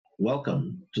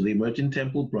Welcome to the Emerging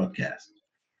Temple broadcast.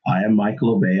 I am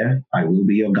Michael Obeya. I will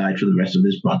be your guide for the rest of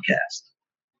this broadcast.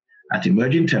 At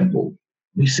Emerging Temple,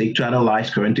 we seek to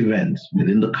analyze current events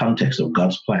within the context of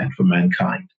God's plan for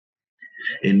mankind,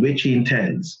 in which He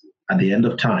intends, at the end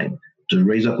of time, to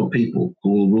raise up a people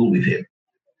who will rule with Him.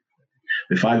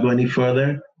 Before I go any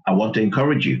further, I want to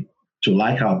encourage you to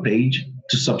like our page,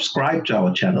 to subscribe to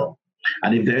our channel.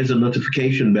 And if there is a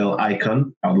notification bell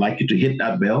icon, I would like you to hit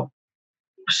that bell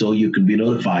so you can be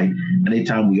notified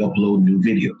anytime we upload new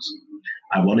videos.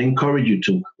 I want to encourage you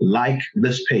to like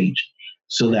this page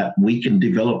so that we can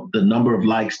develop the number of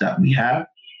likes that we have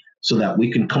so that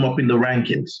we can come up in the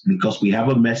rankings because we have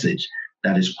a message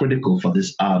that is critical for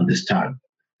this time.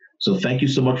 So thank you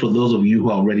so much for those of you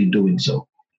who are already doing so.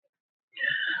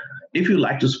 If you'd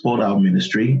like to support our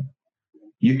ministry,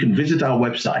 you can visit our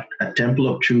website at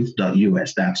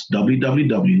templeoftruth.us. That's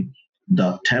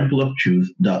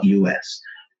www.templeoftruth.us.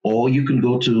 Or you can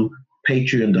go to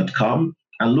patreon.com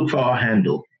and look for our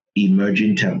handle,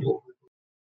 Emerging Temple.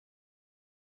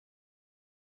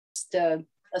 A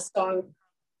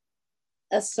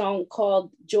song called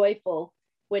Joyful,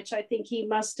 which I think he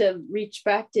must have reached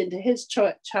back into his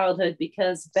childhood,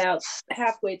 because about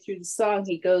halfway through the song,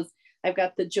 he goes, I've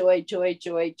got the joy, joy,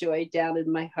 joy, joy down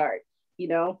in my heart,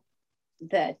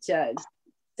 that,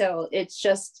 so it's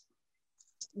just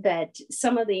that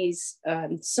some of these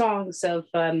songs of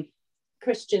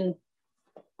Christian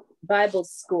Bible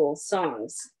school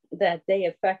songs, that they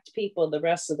affect people the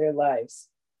rest of their lives.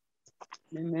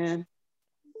 Amen.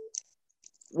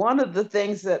 One of the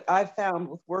things that I found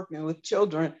with working with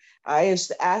children, I used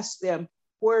to ask them,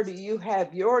 where do you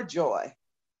have your joy?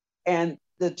 And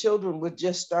the children would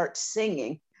just start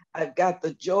singing, I've got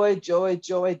the joy, joy,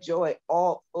 joy, joy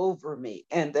all over me.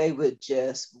 And they would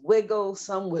just wiggle.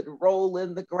 Some would roll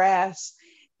in the grass.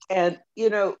 And,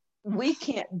 we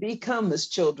can't become as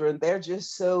children. They're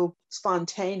just so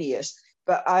spontaneous.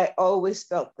 But I always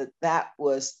felt that that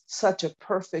was such a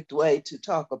perfect way to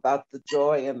talk about the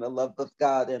joy and the love of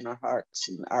God in our hearts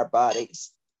and our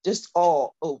bodies, just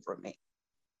all over me.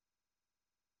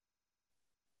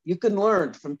 You can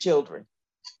learn from children.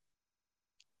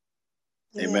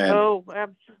 Amen. Oh,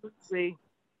 absolutely.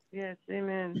 Yes,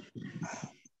 amen.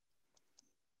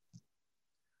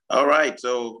 All right.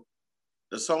 So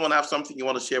does someone have something you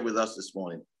want to share with us this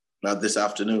morning? Not this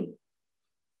afternoon.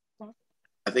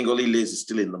 I think only Liz is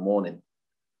still in the morning.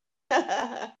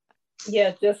 Yeah,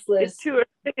 just Liz. It's 2 or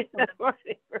 3 in the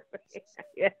morning.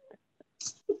 Yeah.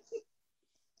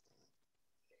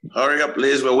 Hurry up,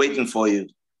 Liz. We're waiting for you.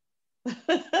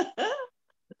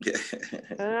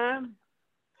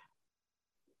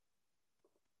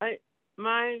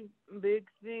 My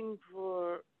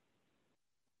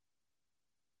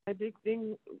big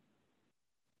thing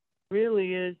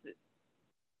really is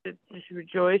to just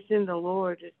rejoice in the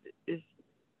Lord.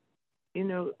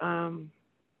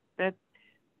 That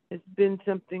has been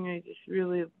something I just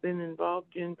really have been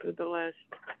involved in for the last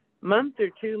month or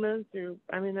 2 months.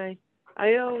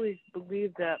 I always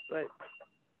believed that, but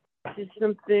it's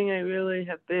something I really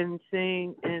have been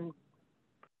saying and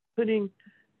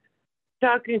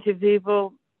talking to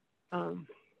people.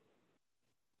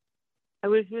 I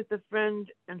was with a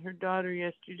friend and her daughter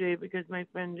yesterday because my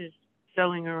friend is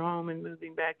selling her home and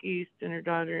moving back east, and her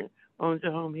daughter owns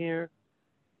a home here.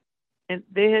 And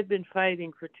they had been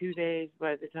fighting for 2 days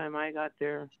by the time I got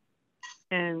there.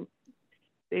 And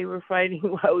they were fighting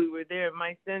while we were there.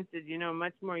 My sense is,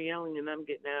 much more yelling and I'm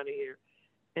getting out of here.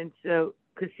 And so,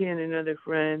 because he and another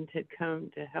friend had come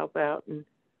to help out and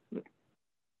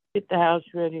get the house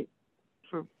ready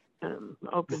for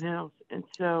open house. And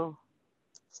so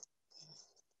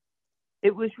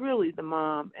it was really the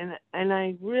mom. And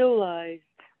I realized,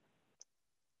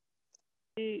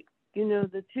 the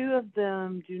two of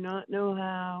them do not know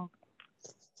how to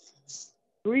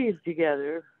grieve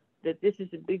together, that this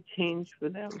is a big change for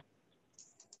them.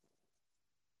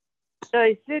 So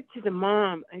I said to the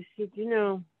mom, I said,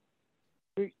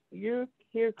 you're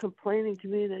here complaining to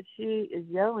me that she is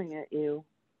yelling at you.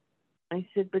 I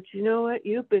said, but you know what?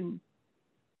 You've been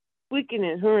squeaking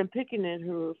at her and picking at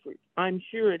her for, I'm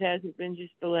sure it hasn't been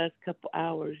just the last couple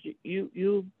hours.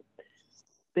 You've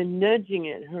been nudging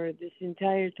at her this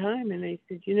entire time. And I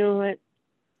said, you know what?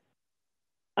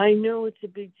 I know it's a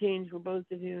big change for both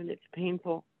of you and it's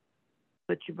painful,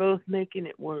 but you're both making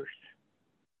it worse.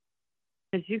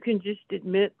 Because you can just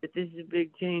admit that this is a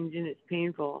big change and it's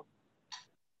painful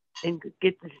and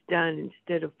get this done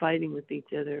instead of fighting with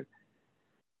each other.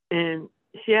 And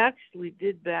she actually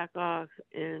did back off,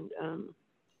 and a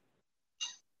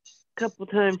couple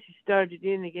times she started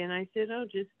in again. I said, oh,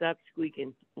 just stop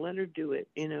squeaking. Let her do it,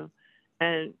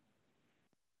 And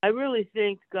I really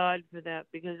thank God for that,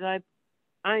 because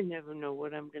I never know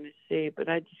what I'm going to say, but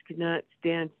I just could not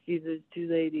stand to see those two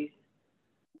ladies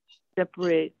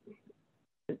separate,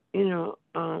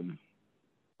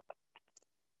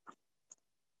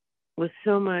 with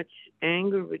so much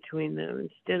anger between them,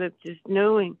 instead of just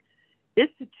knowing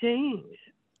it's a change.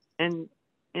 And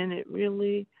it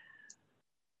really,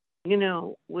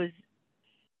 was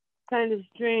kind of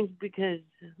strange, because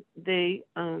they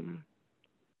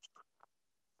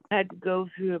had to go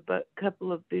through a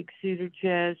couple of big cedar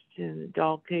chests and a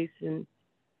doll case, and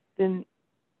then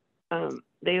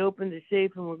they opened the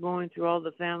safe and were going through all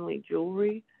the family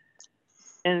jewelry.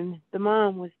 And the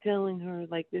mom was telling her,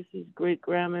 like, this is great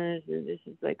grandma's, and this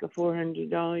is like a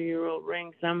 $400-year-old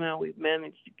ring. Somehow we've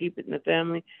managed to keep it in the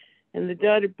family. And the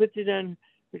daughter puts it on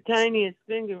her tiniest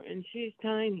finger, and she's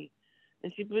tiny.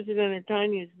 And she puts it on her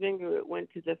tiniest finger. It went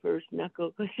to the first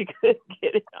knuckle because she couldn't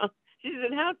get it on. She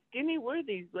said, how skinny were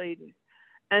these ladies?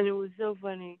 And it was so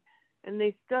funny. And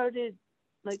they started,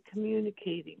 like,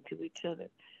 communicating to each other.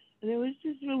 And it was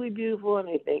just really beautiful, and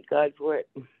I thank God for it.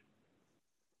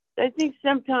 I think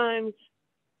sometimes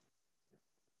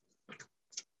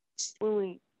when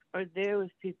we are there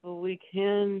with people, we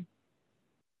can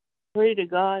pray to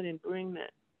God and bring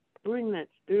that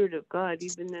spirit of God,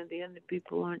 even though the other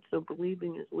people aren't so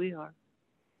believing as we are.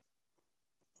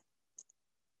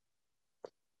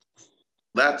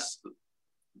 That's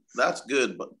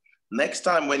good. But next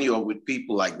time when you're with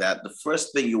people like that, the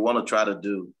first thing you want to try to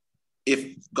do,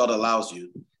 if God allows you,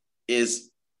 is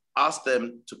ask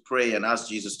them to pray and ask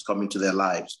Jesus to come into their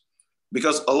lives.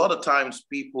 Because a lot of times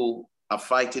people are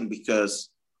fighting because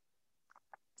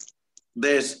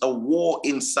there's a war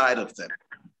inside of them,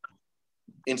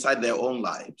 inside their own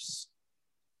lives.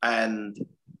 And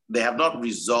they have not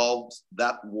resolved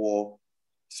that war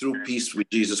through peace with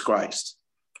Jesus Christ.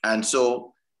 And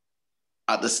so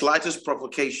at the slightest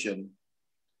provocation,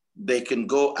 they can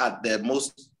go at their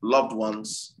most loved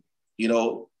ones.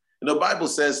 The Bible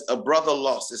says a brother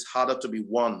lost is harder to be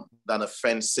won than a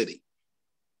fenced city.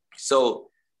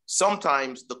 So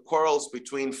sometimes the quarrels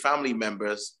between family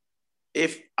members,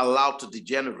 if allowed to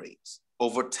degenerate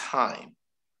over time,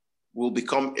 will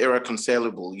become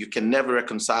irreconcilable. You can never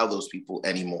reconcile those people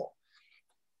anymore.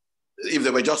 If they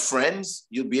were just friends,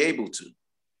 you'd be able to.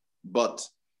 But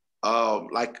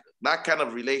like that kind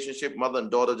of relationship, mother and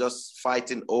daughter just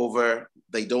fighting over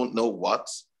they don't know what.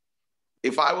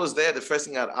 If I was there, the first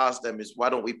thing I'd ask them is, why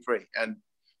don't we pray? And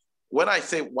when I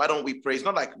say, why don't we pray? It's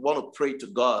not like I want to pray to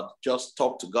God, just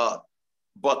talk to God.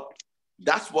 But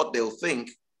that's what they'll think.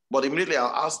 But immediately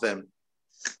I'll ask them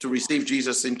to receive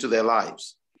Jesus into their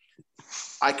lives.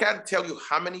 I can't tell you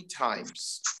how many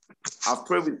times I've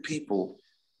prayed with people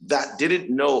that didn't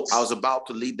know I was about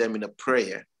to lead them in a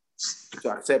prayer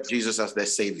to accept Jesus as their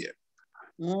savior.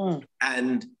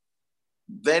 And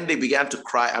then they began to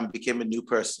cry and became a new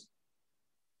person.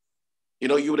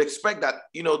 You would expect that,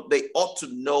 they ought to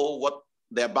know what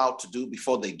they're about to do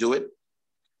before they do it.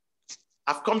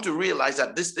 I've come to realize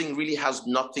that this thing really has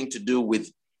nothing to do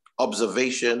with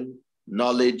observation,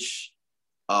 knowledge,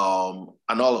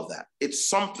 and all of that. It's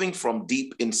something from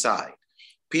deep inside.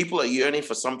 People are yearning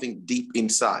for something deep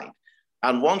inside.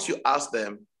 And once you ask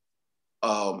them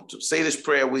to say this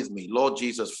prayer with me, Lord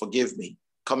Jesus, forgive me,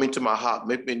 come into my heart,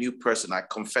 make me a new person. I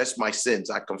confess my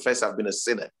sins. I confess I've been a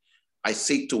sinner. I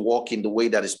seek to walk in the way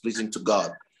that is pleasing to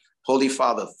God. Holy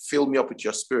Father, fill me up with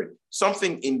your spirit.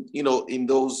 Something in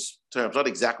those terms, not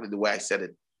exactly the way I said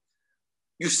it.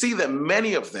 You see them,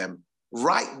 many of them,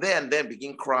 right there and then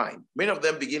begin crying. Many of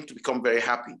them begin to become very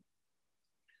happy.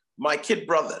 My kid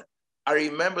brother, I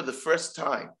remember the first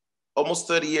time, almost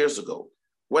 30 years ago,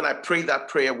 when I prayed that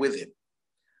prayer with him.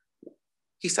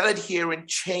 He started hearing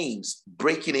chains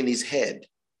breaking in his head.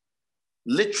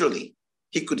 Literally.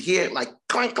 He could hear like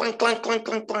clank, clank, clank, clank,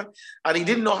 clank, clank. And he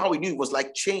didn't know how he knew it was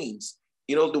like chains.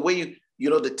 The way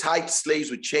the tied slaves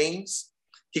with chains.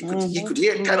 He could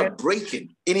hear it kind of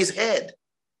breaking in his head.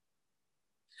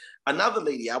 Another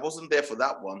lady, I wasn't there for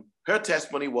that one. Her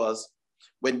testimony was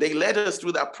when they led us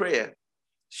through that prayer,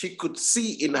 she could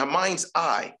see in her mind's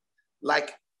eye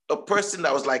like a person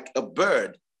that was like a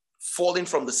bird falling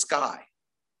from the sky.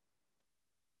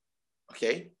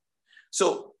 Okay?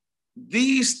 So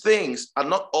these things are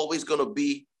not always going to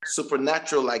be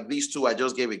supernatural like these two I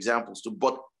just gave examples to,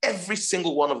 but every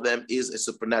single one of them is a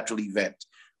supernatural event.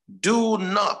 Do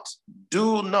not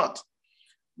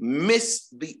miss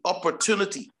the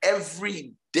opportunity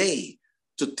every day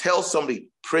to tell somebody,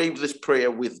 pray this prayer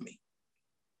with me.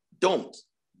 Don't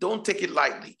take it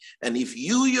lightly. And if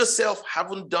you yourself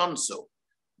haven't done so,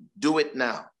 do it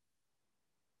now.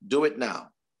 Do it now.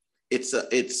 It's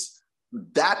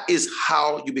That is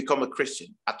how you become a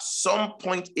Christian. At some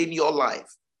point in your life,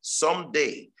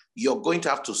 someday, you're going to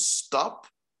have to stop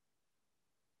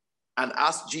and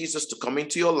ask Jesus to come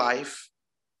into your life,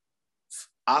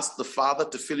 ask the Father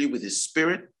to fill you with his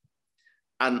Spirit,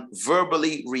 and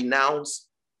verbally renounce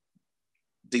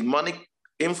demonic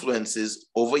influences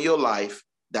over your life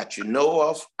that you know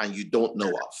of and you don't know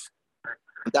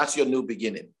of. That's your new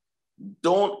beginning.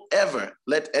 Don't ever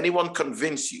let anyone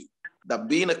convince you that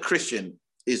being a Christian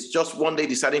is just one day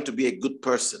deciding to be a good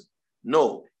person.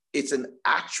 No, it's an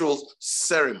actual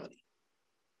ceremony.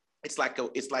 It's like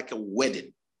a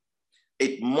wedding.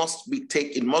 It must be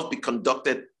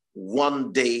conducted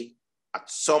one day at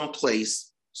some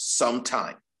place,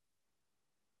 sometime.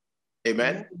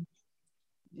 Amen.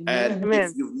 And Amen.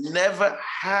 if you've never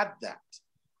had that,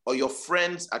 or your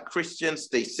friends are Christians,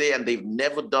 they say, and they've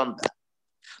never done that,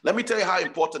 let me tell you how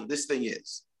important this thing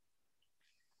is.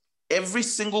 Every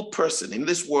single person in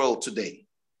this world today,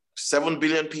 7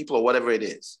 billion people or whatever it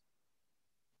is,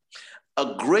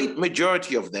 a great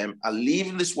majority of them are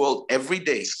leaving this world every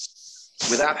day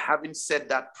without having said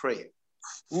that prayer.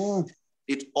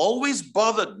 It always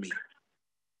bothered me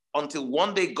until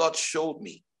one day God showed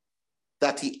me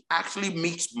that he actually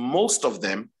meets most of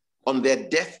them on their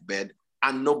deathbed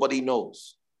and nobody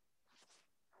knows.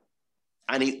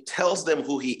 And he tells them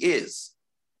who he is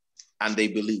and they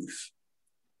believe.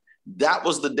 That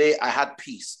was the day I had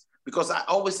peace, because I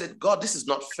always said, God, this is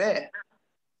not fair.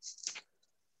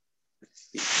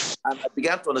 And I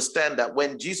began to understand that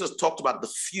when Jesus talked about the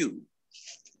few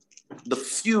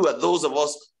are those of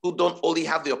us who don't only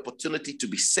have the opportunity to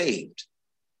be saved,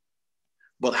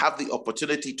 but have the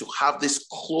opportunity to have this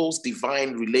close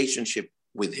divine relationship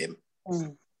with him.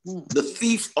 The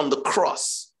thief on the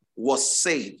cross was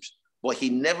saved, but he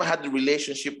never had the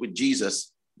relationship with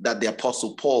Jesus that the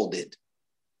Apostle Paul did,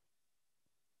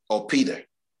 or Peter.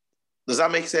 Does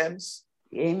that make sense?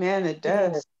 Amen, it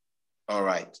does. All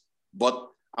right. But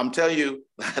I'm telling you,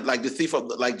 like the thief of,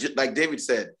 like David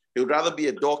said, he would rather be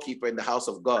a doorkeeper in the house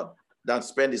of God than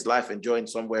spend his life enjoying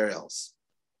somewhere else.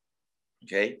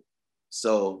 Okay?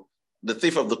 So the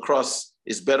thief of the cross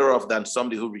is better off than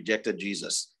somebody who rejected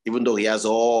Jesus, even though he has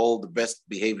all the best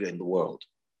behavior in the world.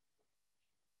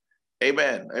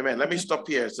 Amen. Amen. Let me stop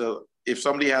here. So if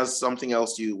somebody has something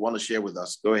else you want to share with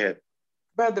us, go ahead.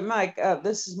 Brother Mike,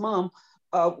 this is Mom.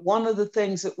 One of the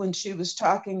things that when she was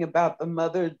talking about the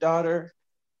mother-daughter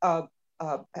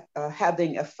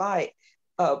having a fight,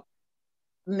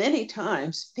 many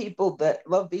times people that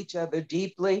love each other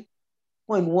deeply,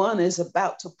 when one is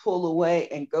about to pull away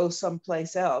and go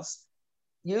someplace else,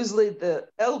 usually the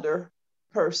elder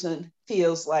person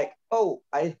feels like, oh,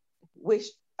 I wish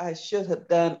I should have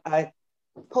done, I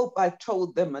hope I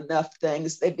told them enough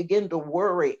things. They begin to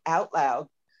worry out loud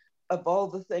of all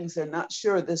the things they're not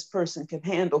sure this person can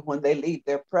handle when they leave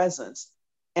their presence.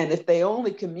 And if they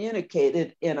only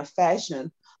communicated in a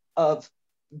fashion of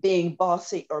being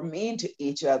bossy or mean to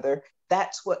each other,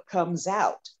 that's what comes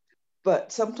out.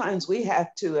 But sometimes we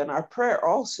have to, in our prayer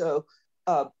also,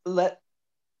 let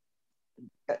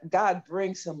God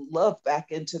bring some love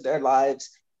back into their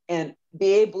lives and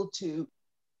be able to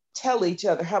tell each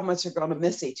other how much they're going to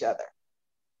miss each other.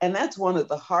 And that's one of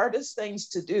the hardest things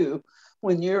to do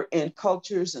when you're in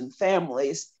cultures and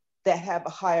families that have a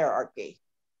hierarchy.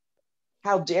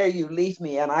 How dare you leave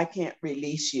me and I can't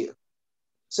release you?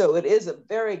 So it is a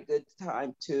very good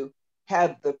time to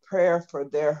have the prayer for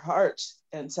their hearts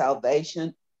and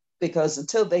salvation, because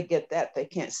until they get that, they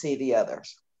can't see the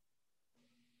others.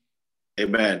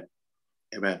 Amen.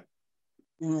 Amen.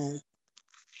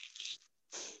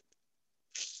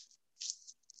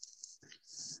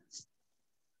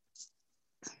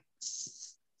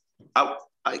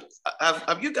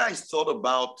 Have you guys thought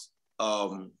about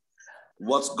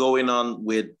what's going on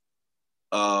with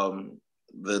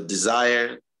the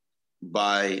desire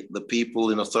by the people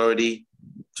in authority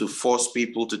to force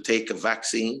people to take a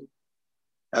vaccine?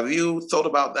 Have you thought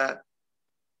about that?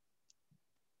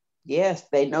 Yes,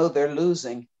 they know they're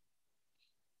losing.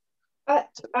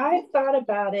 I thought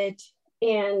about it,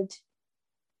 and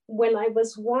when I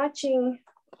was watching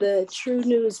the True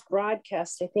News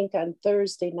broadcast, I think on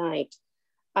Thursday night,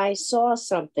 I saw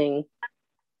something,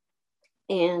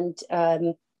 and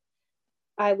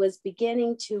I was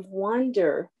beginning to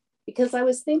wonder, because I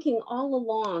was thinking all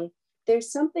along,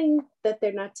 there's something that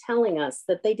they're not telling us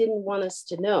that they didn't want us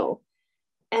to know.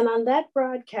 And on that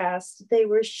broadcast, they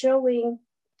were showing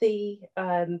the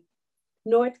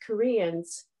North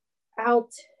Koreans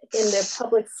out in their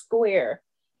public square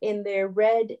in their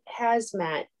red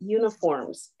hazmat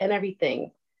uniforms and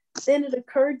everything. Then it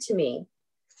occurred to me,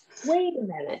 wait a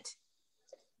minute,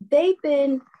 they've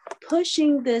been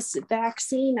pushing this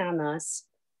vaccine on us,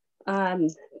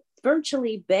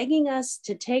 virtually begging us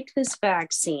to take this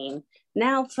vaccine,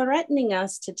 now threatening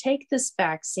us to take this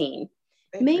vaccine.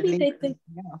 Maybe they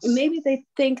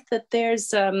think that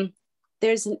there's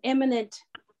an imminent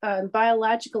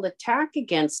biological attack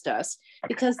against us,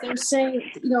 because they're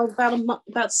saying,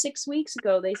 about 6 weeks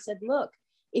ago, they said, look,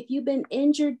 if you've been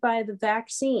injured by the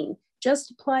vaccine,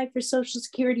 just apply for Social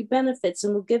Security benefits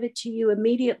and we'll give it to you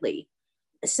immediately.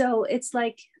 So it's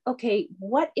like, okay,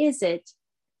 what is it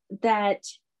that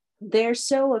they're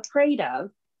so afraid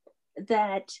of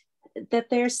that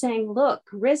they're saying, look,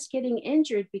 risk getting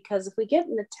injured, because if we get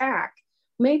an attack,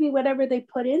 maybe whatever they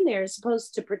put in there is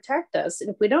supposed to protect us. And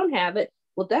if we don't have it,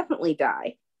 we'll definitely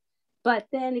die. But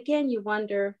then again, you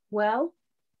wonder, well,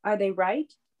 are they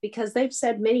right? Because they've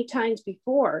said many times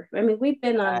before. I mean, we've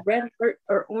been on red alert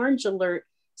or orange alert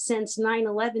since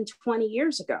 9/11 20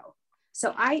 years ago.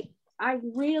 So I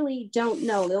really don't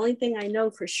know. The only thing I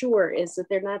know for sure is that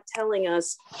they're not telling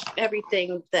us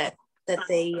everything that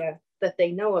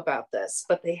they know about this,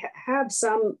 but they have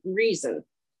some reason,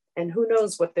 and who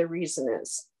knows what their reason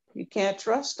is. You can't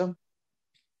trust them.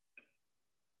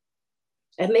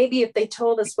 And maybe if they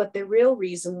told us what their real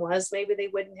reason was, maybe they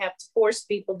wouldn't have to force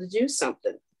people to do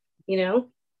something,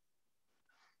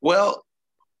 Well,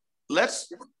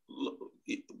 let's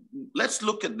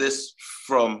look at this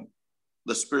from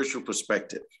the spiritual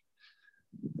perspective.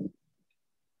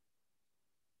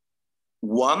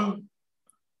 One,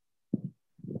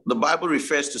 the Bible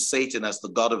refers to Satan as the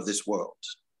God of this world.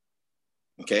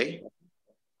 Okay?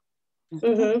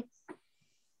 Mm-hmm.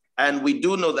 And we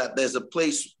do know that there's a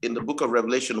place in the book of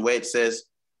Revelation where it says,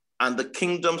 and the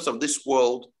kingdoms of this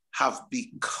world have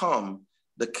become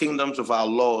the kingdoms of our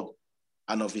Lord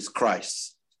and of his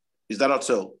Christ. Is that not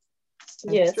so?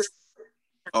 Yes.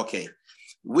 Okay.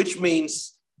 Which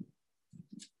means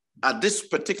at this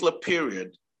particular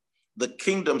period, the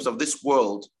kingdoms of this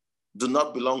world do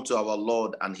not belong to our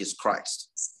Lord and his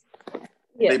Christ.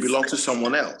 Yes. They belong to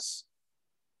someone else.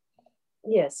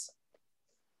 Yes.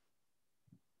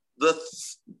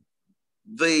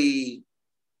 The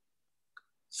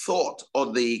thought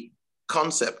or the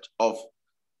concept of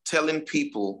telling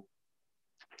people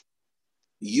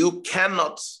you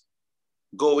cannot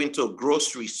go into a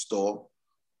grocery store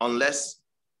unless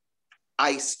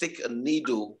I stick a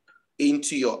needle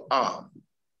into your arm.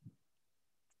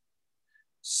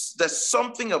 There's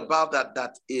something about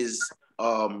that is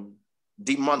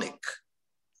demonic.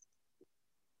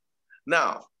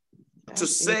 Now, to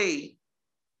say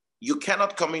you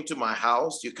cannot come into my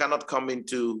house, you cannot come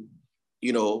into,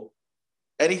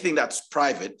 anything that's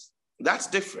private, that's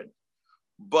different.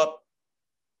 But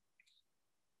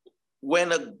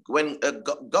when a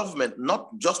government,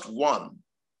 not just one,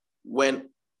 when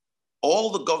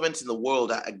all the governments in the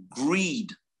world are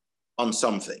agreed on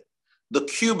something, the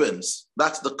Cubans,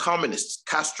 that's the communists,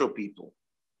 Castro people,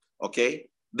 okay?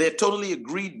 They're totally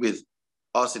agreed with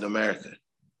us in America,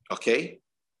 okay?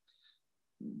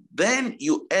 Then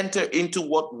you enter into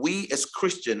what we as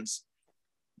Christians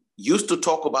used to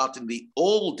talk about in the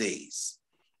old days,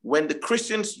 when the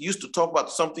Christians used to talk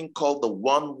about something called the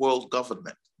one world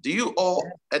government. Do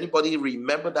anybody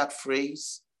remember that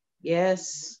phrase?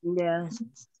 Yes. Yeah.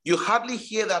 You hardly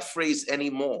hear that phrase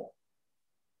anymore.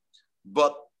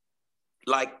 But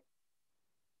like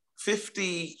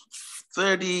 50,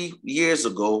 30 years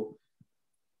ago,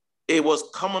 it was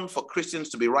common for Christians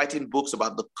to be writing books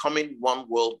about the coming one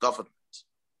world government.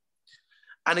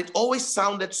 And it always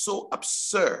sounded so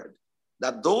absurd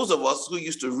that those of us who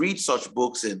used to read such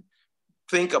books and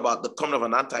think about the coming of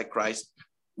an antichrist,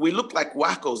 we look like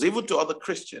wackos, even to other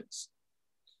Christians.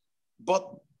 But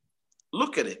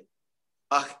look at it.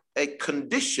 A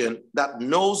condition that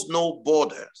knows no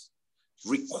borders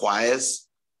requires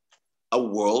a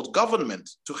world government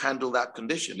to handle that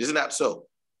condition. Isn't that so?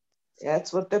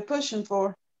 That's what they're pushing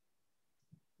for.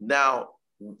 Now,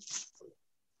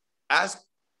 as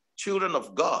children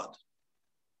of God,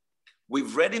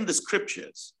 we've read in the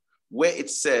scriptures where it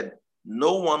said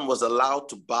no one was allowed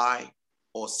to buy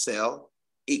or sell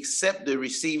except they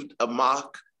received a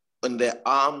mark on their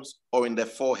arms or in their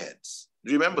foreheads.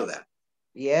 Do you remember that?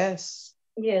 Yes.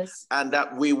 Yes. And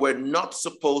that we were not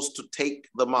supposed to take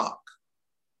the mark.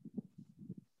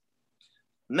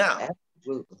 Now,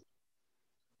 absolutely.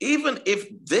 Even if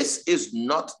this is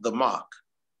not the mark,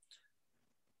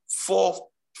 for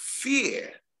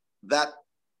fear that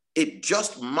it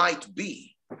just might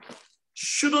be,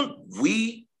 shouldn't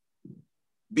we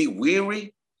be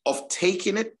weary of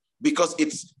taking it? Because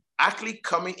it's actually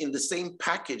coming in the same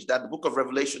package that the book of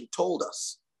Revelation told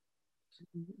us.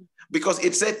 Because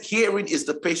it said, herein is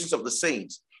the patience of the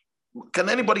saints. Can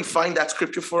anybody find that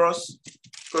scripture for us?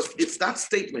 Because it's that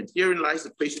statement, herein lies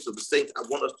the patience of the saints, I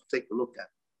want us to take a look at.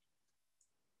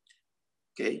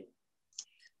 Okay.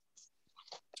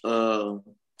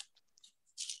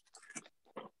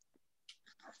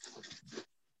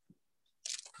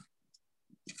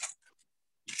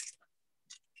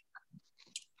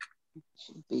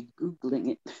 Should be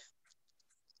Googling it.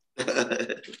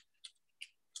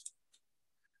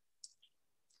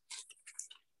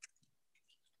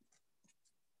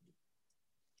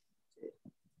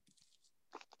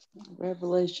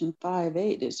 Revelation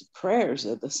 5:8 is prayers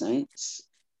of the saints.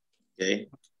 Okay.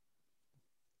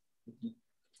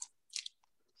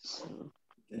 So,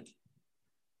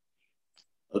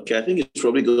 Okay, I think it's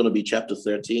probably going to be chapter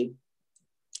 13.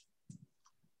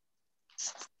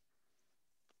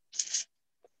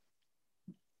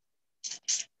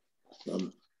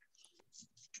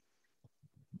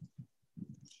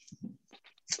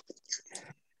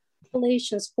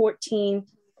 Galatians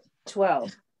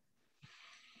 14:12.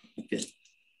 Okay.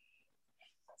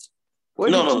 where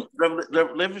did you-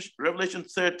 Revelation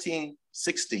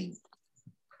 13:16.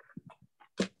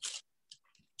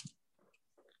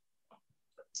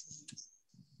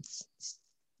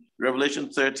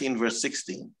 Revelation 13, verse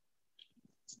 16.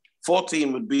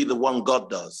 14 would be the one God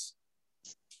does.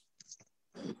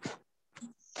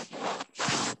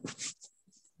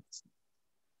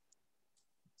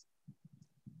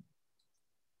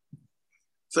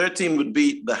 "13 would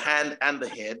be the hand and the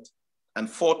head, and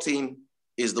 14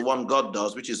 is the one God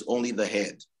does, which is only the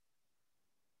head.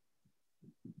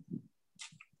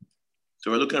 So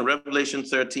we're looking at Revelation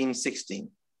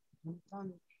 13:16.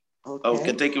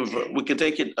 Okay. We can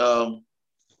take it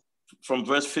from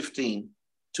verse 15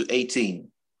 to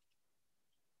 18.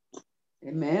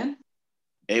 Amen.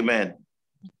 Amen.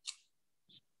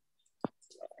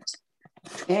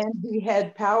 And he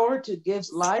had power to give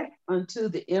life unto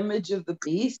the image of the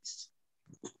beast,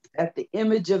 that the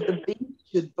image of the beast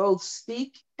should both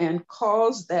speak and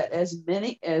cause that as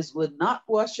many as would not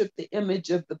worship the image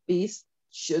of the beast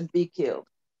should be killed.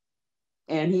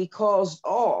 And he caused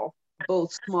all,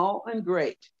 both small and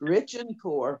great, rich and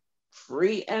poor,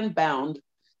 free and bound,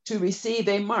 to receive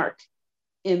a mark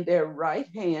in their right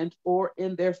hand or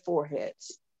in their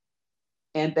foreheads,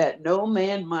 and that no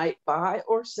man might buy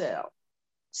or sell,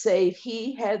 save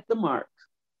he had the mark,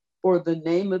 or the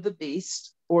name of the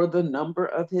beast, or the number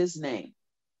of his name.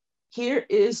 Here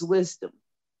is wisdom.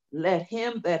 Let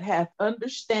him that hath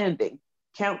understanding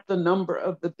count the number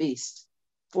of the beast,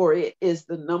 for it is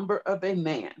the number of a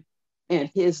man, and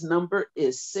his number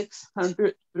is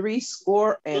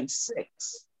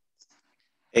 666.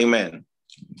 Amen.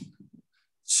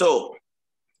 So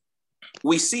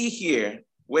we see here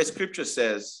where scripture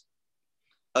says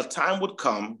a time would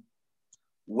come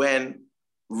when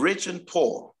rich and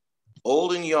poor,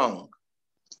 old and young,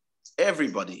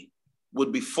 everybody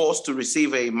would be forced to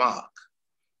receive a mark,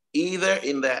 either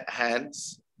in their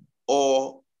hands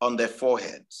or on their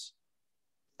foreheads.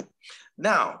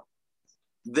 Now,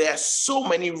 there are so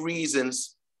many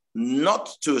reasons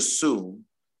not to assume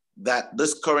that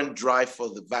this current drive for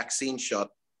the vaccine shot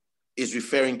is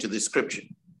referring to this scripture.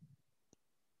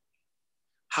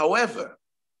 However,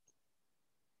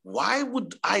 why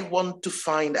would I want to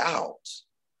find out?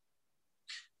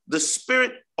 The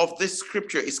spirit of this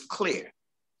scripture is clear.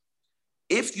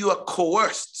 If you are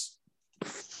coerced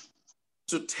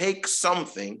to take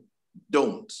something,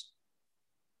 don't.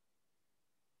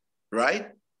 Right?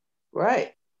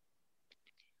 Right.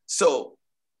 So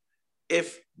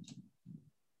if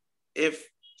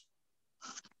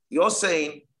you're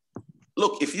saying,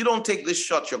 look, if you don't take this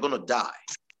shot, you're going to die.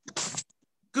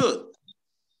 Good.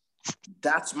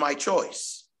 That's my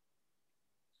choice.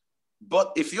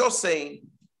 But if you're saying,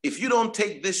 if you don't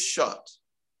take this shot,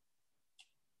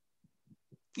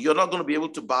 you're not going to be able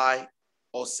to buy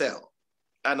or sell.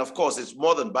 And of course, it's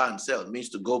more than buy and sell. It means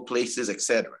to go places,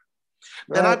 etc. Right.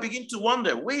 Then I begin to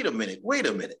wonder, wait a minute.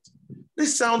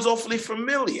 This sounds awfully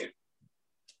familiar.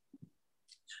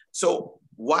 So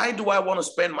why do I want to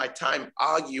spend my time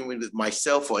arguing with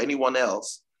myself or anyone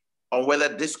else on whether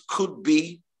this could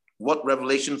be what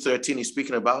Revelation 13 is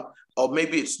speaking about, or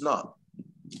maybe it's not?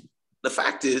 The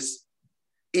fact is,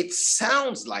 it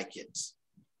sounds like it.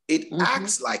 It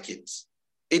acts like it.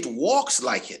 It walks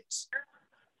like it.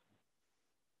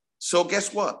 So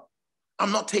guess what?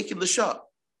 I'm not taking the shot.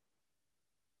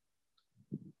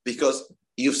 Because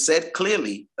you've said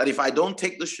clearly that if I don't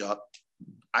take the shot,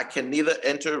 I can neither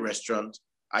enter a restaurant,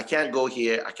 I can't go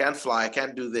here, I can't fly, I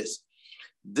can't do this.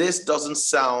 This doesn't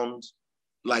sound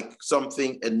like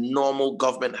something a normal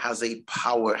government has the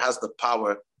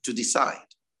power to decide.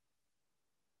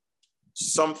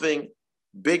 Something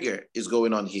bigger is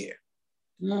going on here.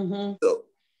 Mm-hmm.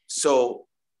 So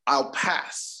I'll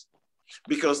pass,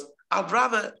 because I'd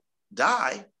rather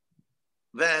die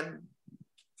than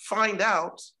find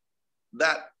out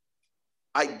that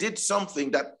I did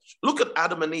something that, look at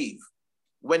Adam and Eve.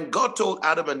 When God told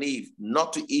Adam and Eve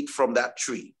not to eat from that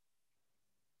tree,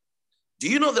 do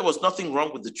you know there was nothing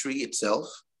wrong with the tree itself?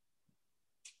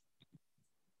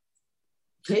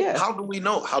 Yeah. How do we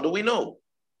know? How do we know?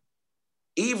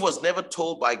 Eve was never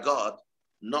told by God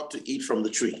not to eat from the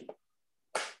tree.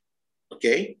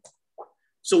 Okay?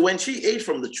 So when she ate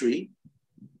from the tree,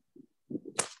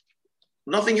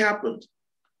 nothing happened.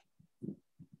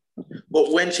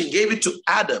 But when she gave it to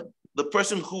Adam, the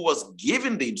person who was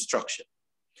given the instruction,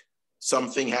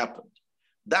 something happened.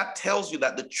 That tells you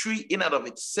that the tree in and of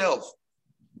itself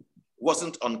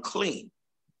wasn't unclean.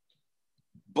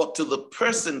 But to the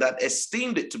person that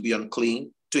esteemed it to be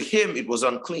unclean, to him it was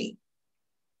unclean.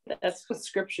 That's what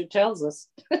scripture tells us.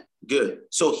 Good.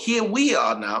 So here we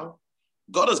are now.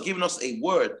 God has given us a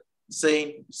word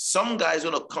saying some guy's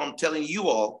going to come telling you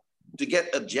all to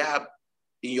get a jab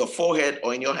in your forehead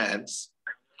or in your hands.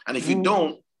 And if you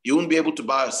don't, you won't be able to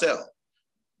buy or sell.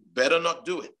 Better not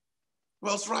do it.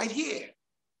 Well, it's right here.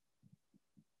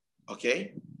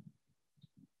 Okay?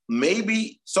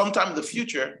 Maybe sometime in the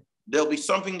future, there'll be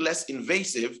something less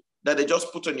invasive that they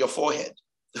just put on your forehead.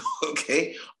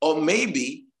 Okay? Or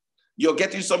maybe you're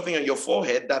getting something on your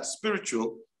forehead that's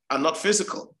spiritual and not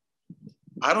physical.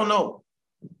 I don't know.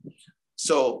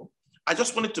 So I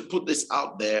just wanted to put this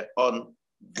out there on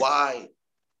why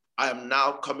I am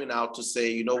now coming out to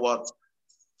say, you know what?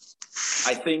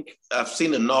 I think I've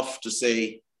seen enough to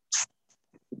say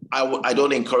I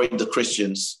don't encourage the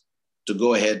Christians to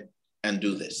go ahead and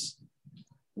do this.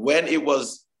 When it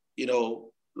was,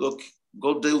 look,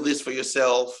 go do this for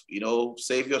yourself,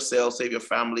 save yourself, save your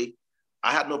family,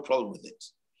 I had no problem with it.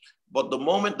 But the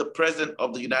moment the president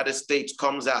of the United States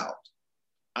comes out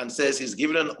and says he's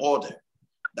given an order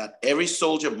that every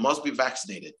soldier must be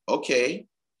vaccinated, okay,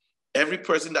 every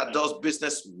person that does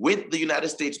business with the United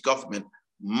States government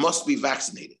must be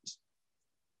vaccinated.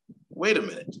 Wait a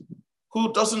minute.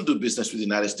 Who doesn't do business with the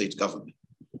United States government?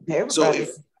 Everybody.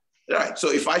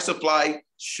 So if I supply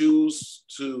shoes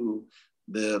to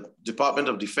the Department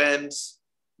of Defense,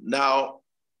 now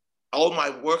all my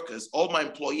workers, all my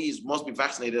employees must be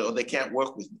vaccinated or they can't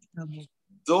work with me. Mm-hmm.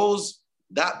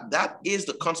 That is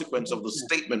the consequence of the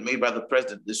statement made by the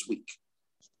president this week.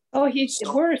 Oh, he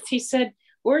said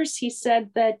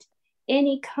that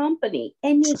any company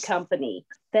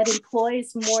that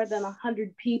employs more than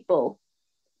 100 people,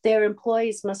 their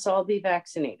employees must all be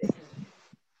vaccinated.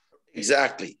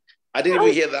 Exactly. I didn't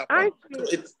even hear that one.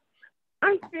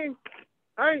 I think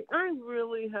I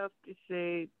really have to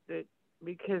say that,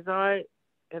 because I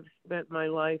have spent my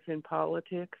life in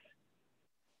politics,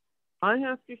 I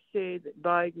have to say that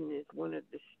Biden is one of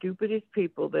the stupidest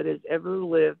people that has ever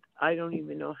lived. I don't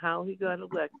even know how he got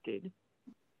elected.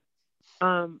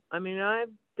 I've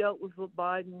dealt with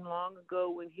Biden long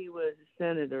ago when he was a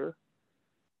senator,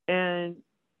 and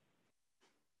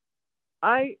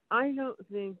I don't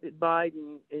think that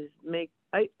Biden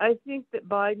I think that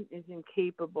Biden is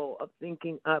incapable of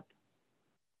thinking up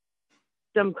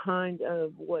some kind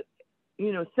of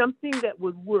something that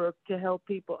would work to help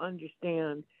people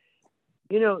understand,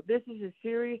 this is a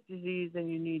serious disease and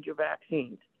you need your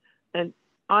vaccines. And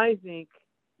I think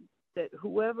that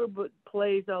whoever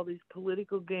plays all these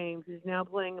political games is now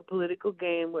playing a political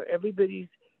game where everybody's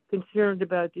concerned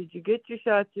about, did you get your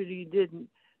shots or you didn't?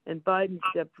 And Biden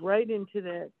stepped right into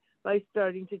that by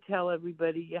starting to tell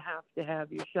everybody you have to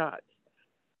have your shots.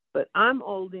 But I'm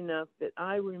old enough that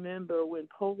I remember when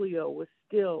polio was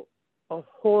still a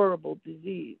horrible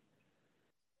disease.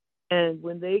 And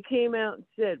when they came out and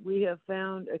said, we have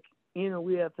found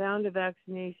a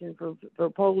vaccination for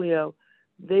polio,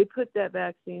 they put that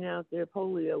vaccine out there.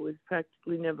 Polio is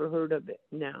practically never heard of it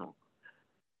now.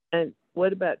 And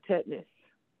what about tetanus?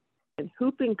 And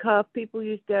whooping cough, people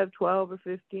used to have 12 or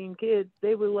 15 kids.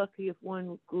 They were lucky if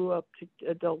one grew up to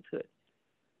adulthood,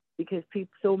 because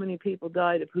so many people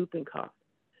died of whooping cough.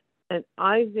 And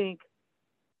I think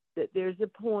that there's a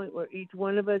point where each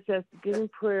one of us has to get in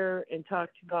prayer and talk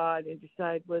to God and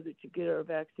decide whether to get our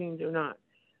vaccines or not.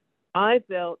 I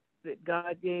felt that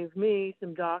God gave me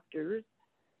some doctors,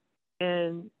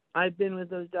 and I've been with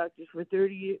those doctors for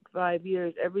 35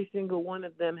 years. Every single one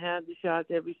of them had the shots.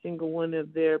 Every single one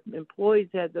of their employees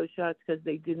had those shots because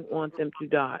they didn't want them to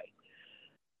die.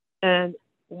 And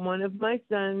one of my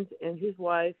sons and his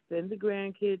wife and the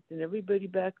grandkids and everybody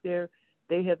back there,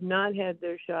 they have not had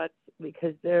their shots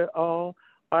because they're all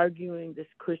arguing this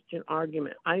Christian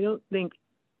argument.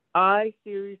 I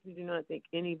seriously do not think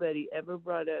anybody ever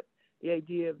brought up the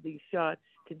idea of these shots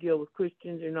to deal with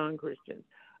Christians or non-Christians.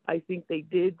 I think they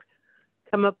did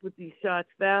come up with these shots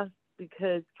fast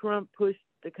because Trump pushed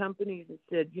the companies and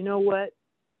said, you know what?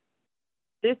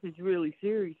 This is really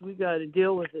serious. We got to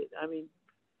deal with it. I mean,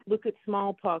 look at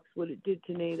smallpox, what it did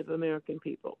to Native American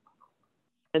people.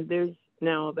 And there's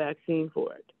now a vaccine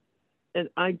for it. And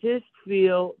I just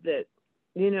feel that,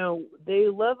 they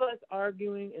love us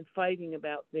arguing and fighting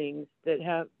about things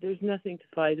that there's nothing to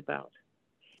fight about.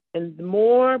 And the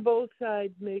more both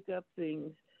sides make up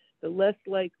things, the less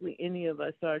likely any of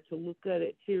us are to look at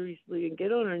it seriously and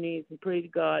get on our knees and pray to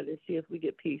God and see if we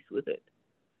get peace with it.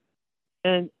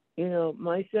 And,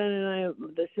 my son and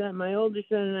I, my older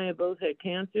son and I have both had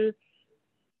cancer.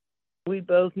 We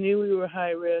both knew we were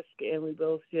high risk, and we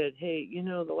both said, hey,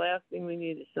 the last thing we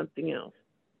need is something else.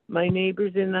 My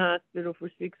neighbor's in the hospital for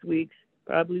 6 weeks,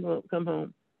 probably won't come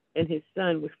home. And his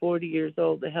son was 40 years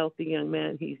old, a healthy young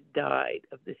man. He's died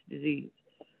of this disease.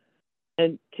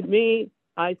 And to me,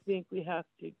 I think we have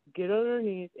to get on our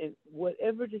knees, and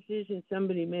whatever decision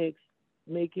somebody makes,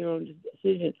 make your own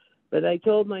decision. But I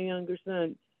told my younger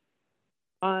son,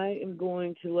 I am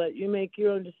going to let you make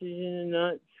your own decision and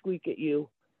not squeak at you.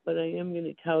 But I am going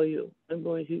to tell you, I'm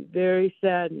going to be very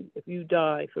saddened if you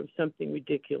die from something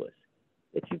ridiculous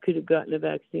that you could have gotten a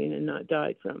vaccine and not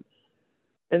died from.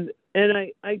 And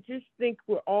I just think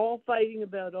we're all fighting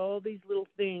about all these little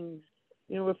things.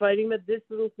 We're fighting about this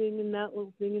little thing and that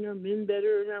little thing, and our men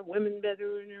better, and our women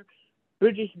better, and our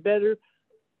British better,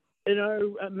 and our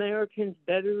Americans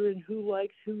better, and who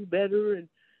likes who better. And,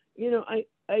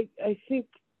 I think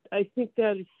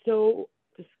that is so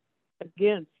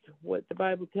against what the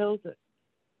Bible tells us.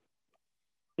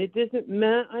 It doesn't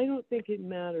matter. I don't think it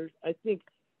matters. I think,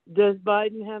 does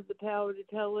Biden have the power to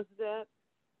tell us that?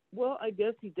 Well, I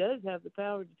guess he does have the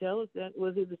power to tell us that.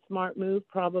 Was it a smart move?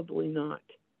 Probably not.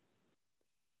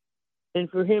 And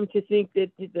for him to think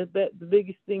that the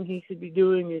biggest thing he should be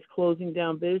doing is closing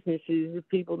down businesses if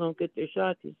people don't get their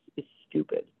shots is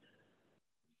stupid.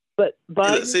 But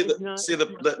Biden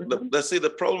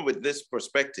the problem with this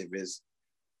perspective is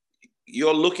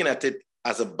you're looking at it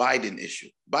as a Biden issue.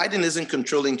 Biden isn't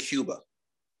controlling Cuba.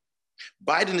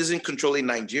 Biden isn't controlling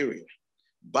Nigeria.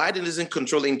 Biden isn't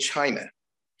controlling China.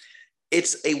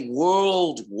 It's a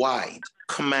worldwide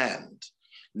command.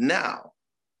 Now,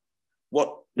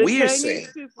 what we are saying.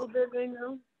 People that I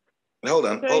know. Hold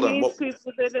on.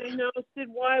 People that I know said,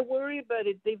 "Why worry about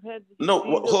it? They've had."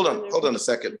 Hold on a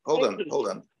second. Hold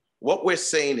on. What we're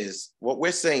saying is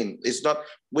not.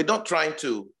 We're not trying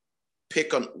to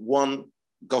pick on one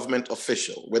government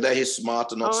official, whether he's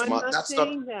smart or not smart. That's not.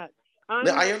 That.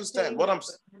 I understand what I'm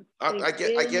saying. I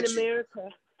get you. America,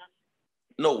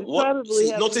 no, what?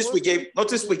 See, notice we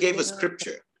gave a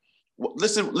scripture.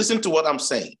 Listen to what I'm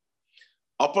saying.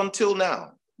 Up until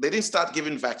now, they didn't start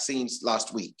giving vaccines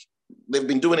last week. They've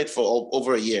been doing it for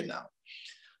over a year now.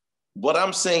 What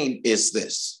I'm saying is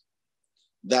this,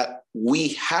 that we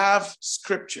have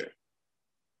scripture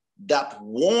that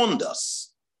warned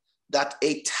us that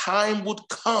a time would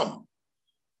come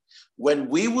when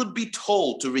we would be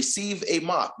told to receive a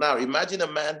mark. Now, imagine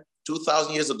a man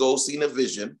 2,000 years ago seeing a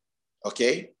vision,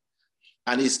 okay?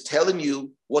 And he's telling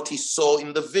you what he saw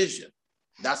in the vision.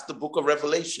 That's the book of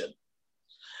Revelation.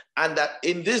 And that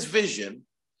in this vision,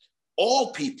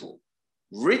 all people,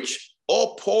 rich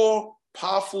or poor,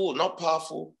 powerful or not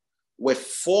powerful, were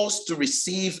forced to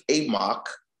receive a mark.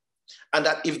 And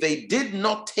that if they did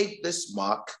not take this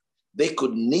mark, they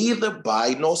could neither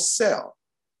buy nor sell.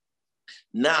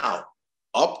 Now,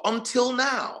 up until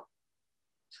now,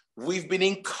 we've been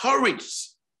encouraged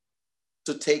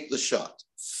to take the shot.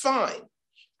 Fine.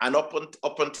 And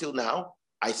up until now,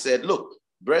 I said, look,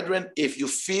 brethren, if you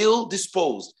feel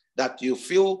disposed, that you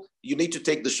feel you need to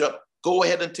take the shot, go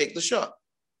ahead and take the shot.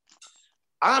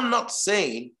 I'm not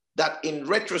saying that in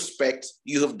retrospect,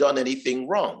 you have done anything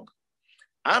wrong.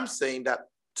 I'm saying that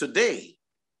today,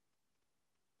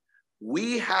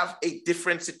 we have a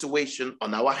different situation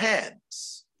on our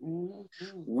hands.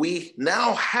 Mm-hmm. We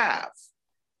now have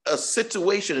a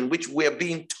situation in which we're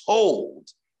being told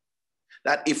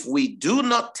that if we do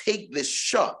not take this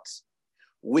shot,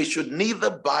 we should neither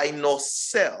buy nor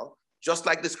sell, just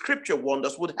like the scripture warned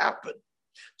us would happen.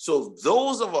 So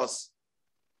those of us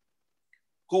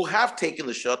who have taken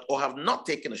the shot or have not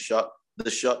taken the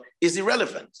shot is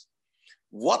irrelevant.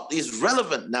 What is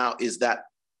relevant now is that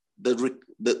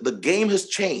the game has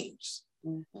changed.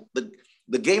 Mm-hmm.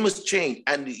 The game has changed.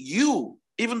 And you,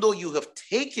 even though you have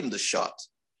taken the shot,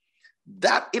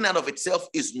 that in and of itself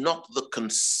is not the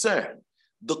concern.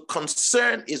 The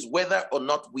concern is whether or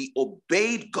not we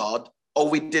obeyed God or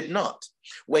we did not.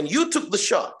 When you took the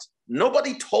shot,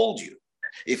 nobody told you,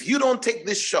 if you don't take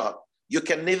this shot, you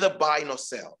can neither buy nor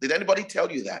sell. Did anybody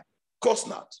tell you that? Of course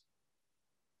not.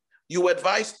 You were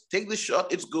advised, take the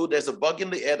shot, it's good, there's a bug in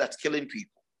the air that's killing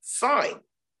people. Fine.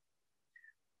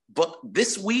 But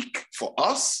this week, for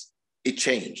us, it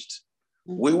changed.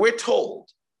 We were told,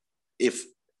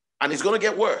 and it's going to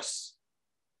get worse.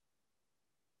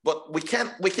 But we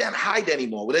can't hide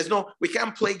anymore. We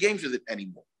can't play games with it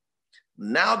anymore.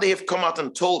 Now they have come out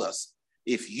and told us,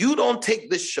 if you don't take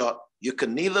this shot, you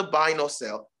can neither buy nor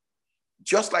sell,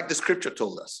 just like the scripture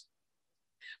told us.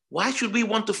 Why should we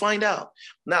want to find out?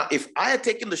 Now, if I had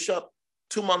taken the shot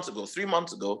 2 months ago, 3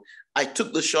 months ago, I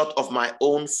took the shot of my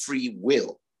own free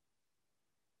will.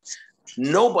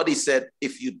 Nobody said,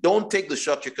 if you don't take the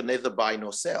shot, you can neither buy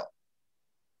nor sell.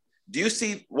 Do you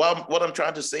see what I'm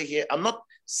trying to say here? I'm not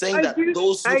saying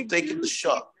those who've taken the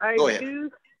shot. Go ahead.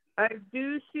 I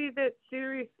do see that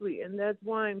seriously, and that's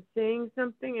why I'm saying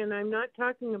something, and I'm not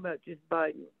talking about just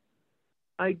Biden.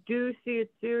 I do see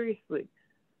it seriously.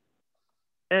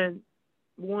 And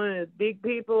one of the big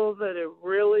people that are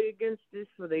really against this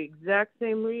for the exact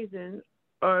same reason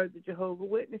are the Jehovah's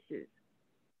Witnesses.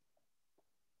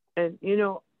 And, you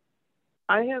know,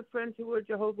 I have friends who are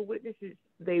Jehovah's Witnesses.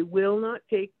 They will not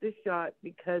take the shot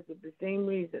because of the same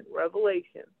reason,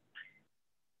 revelation.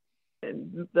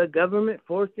 And the government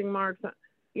forcing marks on.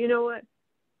 You know what?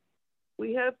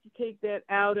 We have to take that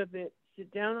out of it,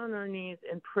 sit down on our knees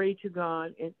and pray to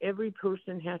God, and every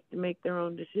person has to make their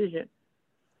own decision.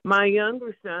 My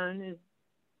younger son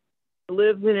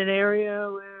lives in an area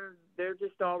where they're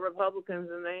just all Republicans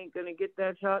and they ain't going to get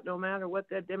that shot no matter what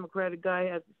that Democratic guy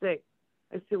has to say.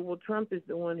 I said, well, Trump is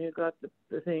the one who got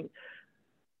the thing.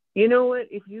 You know what?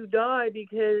 If you die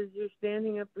because you're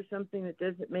standing up for something that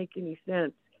doesn't make any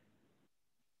sense,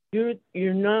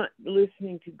 you're not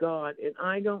listening to God, and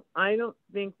I don't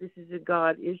think this is a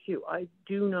God issue. I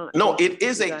do not. No, it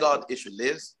is a God issue,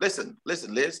 Liz. Listen,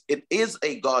 Liz. It is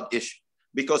a God issue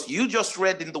because you just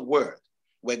read in the Word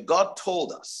where God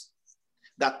told us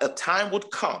that a time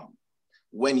would come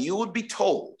when you would be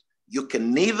told you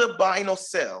can neither buy nor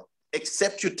sell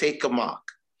except you take a mark.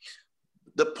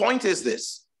 The point is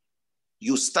this: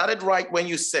 you started right when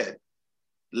you said,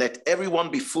 "Let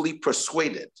everyone be fully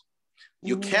persuaded."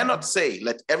 You cannot say,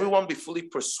 let everyone be fully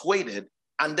persuaded,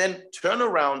 and then turn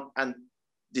around and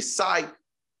decide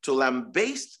to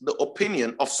lambaste the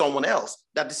opinion of someone else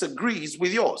that disagrees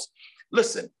with yours.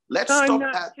 Listen, let's stop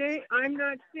that. I'm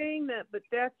not saying that, but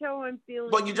that's how I'm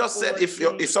feeling. But you just said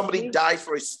if somebody died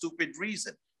for a stupid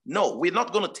reason. No, we're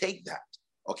not going to take that.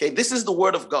 Okay, this is the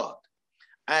word of God.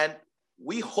 And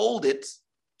we hold it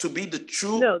to be the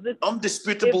true,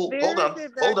 undisputable.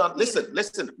 Hold on.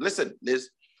 Listen,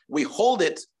 Liz. We hold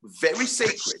it very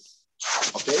sacred,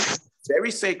 okay?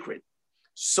 Very sacred.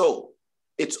 So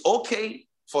it's okay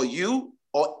for you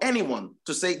or anyone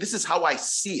to say, this is how I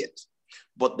see it.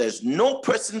 But there's no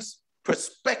person's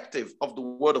perspective of the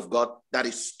word of God that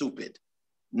is stupid.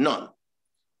 None.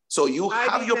 So you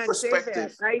have your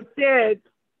perspective.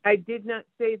 I did not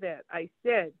say that. I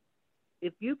said,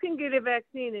 if you can get a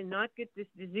vaccine and not get this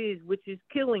disease, which is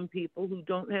killing people who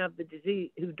don't have the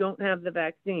disease, who don't have the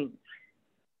vaccine,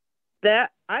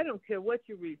 that I don't care what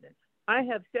your reason. I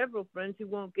have several friends who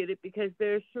won't get it because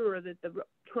they're sure that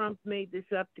Trump made this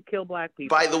up to kill black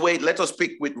people. By the way, let us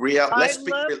speak with real. I'm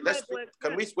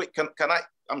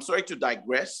sorry to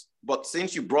digress, but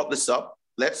since you brought this up,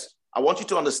 I want you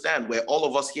to understand where all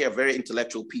of us here are very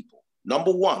intellectual people.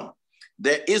 Number one,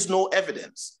 there is no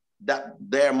evidence that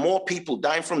there are more people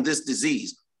dying from this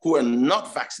disease who are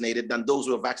not vaccinated than those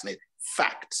who are vaccinated.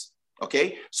 Fact.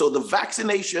 Okay, so the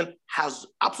vaccination has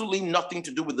absolutely nothing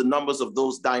to do with the numbers of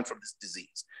those dying from this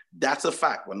disease. That's a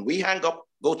fact. When we hang up,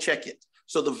 go check it.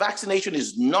 So the vaccination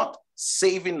is not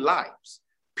saving lives.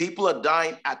 People are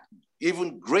dying at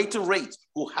even greater rates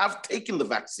who have taken the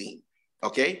vaccine.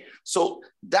 Okay, so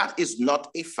that is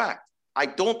not a fact. I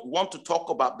don't want to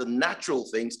talk about the natural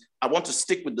things. I want to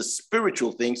stick with the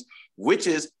spiritual things, which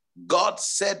is God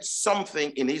said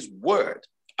something in his word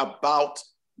about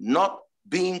not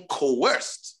being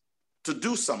coerced to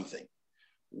do something.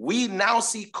 We now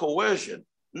see coercion,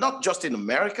 not just in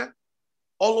America,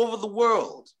 all over the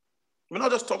world. We're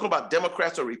not just talking about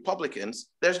Democrats or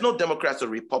Republicans. There's no Democrats or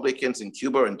Republicans in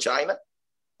Cuba and China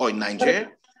or in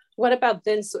Nigeria. What about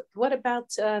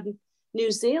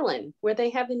New Zealand, where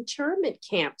they have internment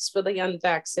camps for the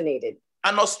unvaccinated?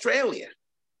 And Australia.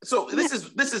 So this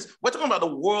is we're talking about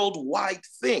a worldwide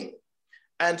thing.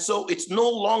 And so it's no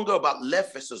longer about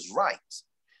left versus right.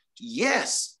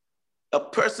 Yes, a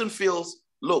person feels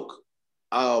look,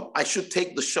 I should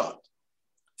take the shot.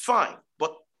 Fine,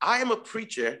 but I am a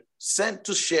preacher sent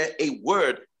to share a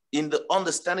word in the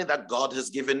understanding that God has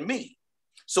given me.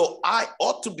 So I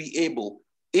ought to be able,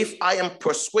 if I am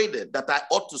persuaded that I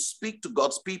ought to speak to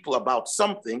God's people about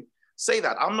something, say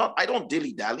that. I don't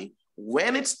dilly-dally.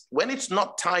 When it's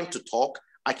not time to talk,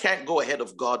 I can't go ahead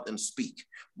of God and speak.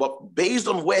 But based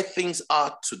on where things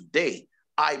are today,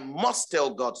 I must tell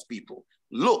God's people,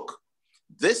 look,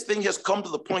 this thing has come to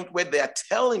the point where they are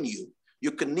telling you,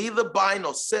 you can neither buy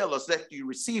nor sell unless you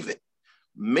receive it.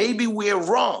 Maybe we're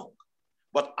wrong,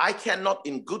 but I cannot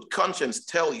in good conscience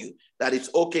tell you that it's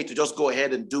okay to just go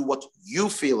ahead and do what you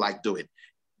feel like doing.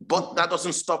 But that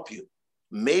doesn't stop you.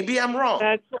 Maybe I'm wrong.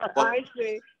 That's what I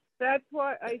say. That's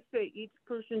why I say each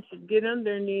person should get on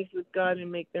their knees with God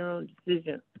and make their own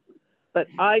decision. But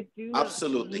I do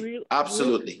absolutely.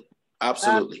 Absolutely.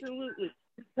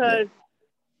 Because,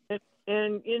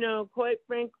 and you know, quite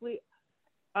frankly,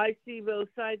 I see both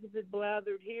sides of it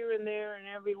blathered here and there and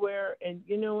everywhere. And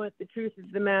you know what? The truth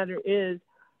of the matter is,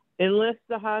 unless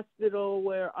the hospital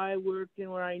where I worked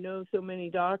and where I know so many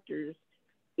doctors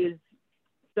is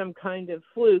some kind of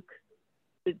fluke,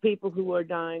 the people who are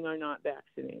dying are not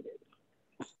vaccinated.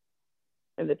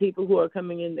 And the people who are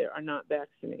coming in there are not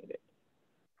vaccinated.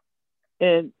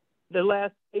 And the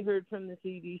last I heard from the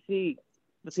CDC,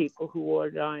 the people who are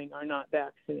dying are not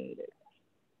vaccinated.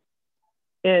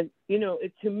 And, you know,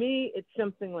 to me, it's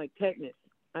something like tetanus.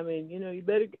 I mean, you know, you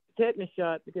better get a tetanus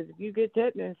shot, because if you get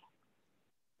tetanus,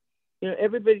 you know,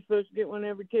 everybody's supposed to get one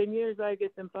every 10 years. I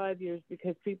get them 5 years,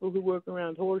 because people who work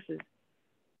around horses,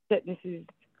 tetanus is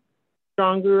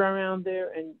stronger around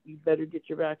there, and you better get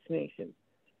your vaccination.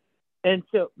 And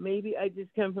so maybe I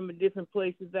just come from a different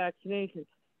place with vaccinations.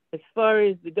 As far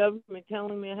as the government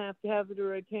telling me I have to have it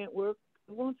or I can't work,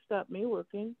 it won't stop me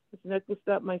working. It's not going to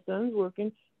stop my sons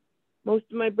working. Most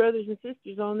of my brothers and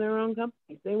sisters own their own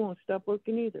companies. They won't stop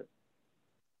working either.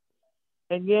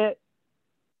 And yet,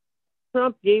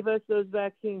 Trump gave us those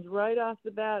vaccines right off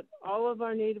the bat. All of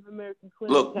our Native American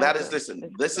clinics. Look,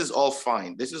 this is all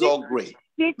fine. This is all great.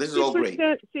 60%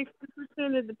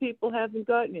 of the people haven't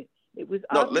gotten it. It was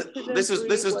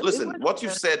listen, what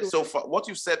you've said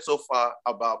so far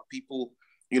about people,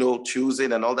 you know,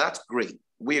 choosing and all, that's great.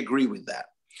 We agree with that.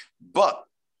 But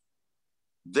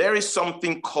there is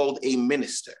something called a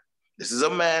minister. This is a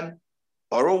man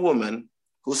or a woman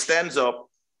who stands up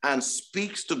and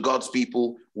speaks to God's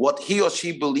people what he or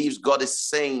she believes God is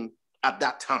saying at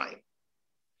that time.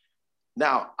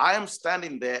 Now, I am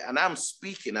standing there and I'm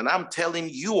speaking and I'm telling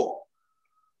you all,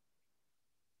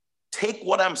 take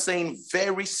what I'm saying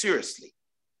very seriously,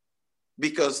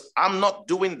 because I'm not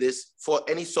doing this for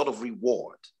any sort of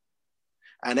reward.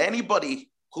 And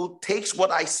anybody who takes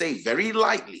what I say very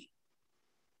lightly,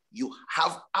 you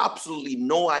have absolutely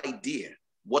no idea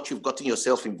what you've gotten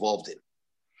yourself involved in.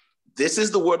 This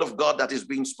is the word of God that is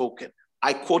being spoken.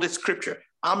 I quoted scripture.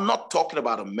 I'm not talking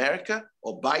about America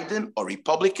or Biden or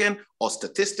Republican or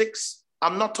statistics.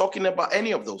 I'm not talking about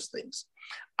any of those things.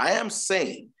 I am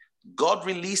saying God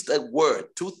released a word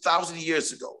 2,000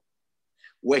 years ago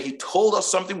where he told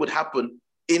us something would happen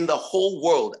in the whole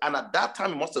world. And at that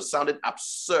time, it must have sounded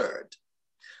absurd.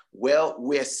 Well,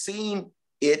 we're seeing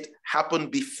it happen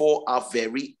before our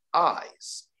very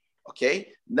eyes.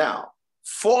 Okay? Now,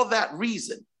 for that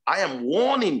reason, I am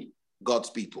warning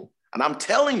God's people, and I'm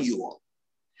telling you all,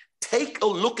 take a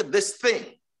look at this thing.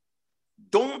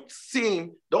 Don't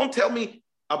tell me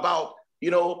about,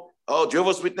 you know, oh,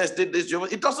 Jehovah's Witness did this.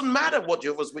 It doesn't matter what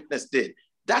Jehovah's Witness did.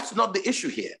 That's not the issue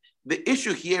here. The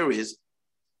issue here is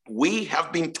we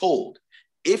have been told,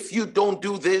 if you don't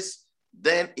do this,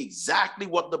 then exactly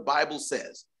what the Bible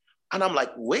says. And I'm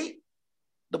like, wait,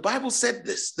 the Bible said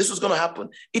this. This was going to happen.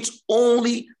 It's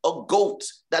only a goat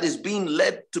that is being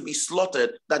led to be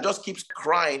slaughtered that just keeps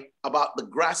crying about the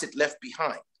grass it left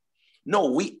behind.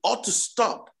 No, we ought to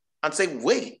stop and say,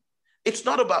 wait, it's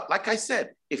not about, like I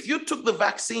said, if you took the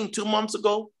vaccine 2 months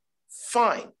ago,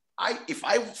 fine. If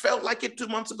I felt like it 2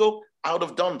 months ago, I would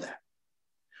have done that.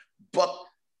 But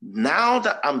now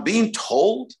that I'm being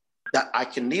told that I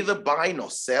can neither buy nor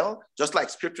sell, just like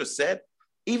scripture said,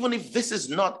 even if this is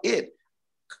not it,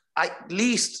 at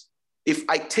least if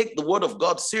I take the word of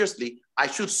God seriously, I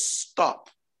should stop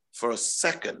for a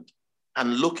second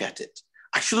and look at it.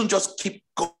 I shouldn't just keep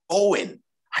going.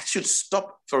 I should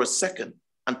stop for a second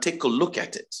and take a look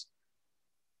at it.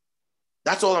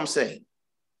 That's all I'm saying.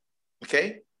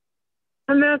 Okay?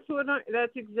 And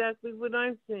that's exactly what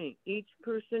I'm saying. Each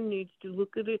person needs to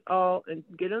look at it all and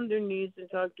get on their knees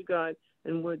and talk to God.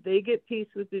 And where they get peace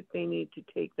with it, they need to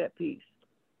take that peace.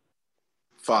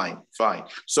 Fine.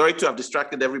 Sorry to have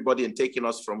distracted everybody and taken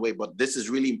us from way, but this is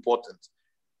really important.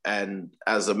 And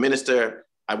as a minister,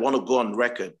 I want to go on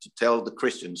record to tell the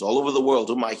Christians all over the world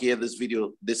who might hear this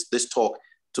video, this talk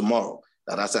tomorrow,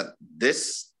 that as at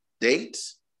this date,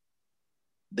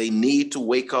 they need to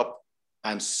wake up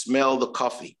and smell the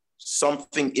coffee.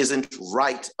 Something isn't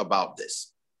right about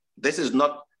this. This is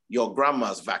not your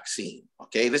grandma's vaccine,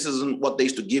 okay? This isn't what they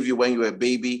used to give you when you were a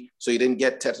baby, so you didn't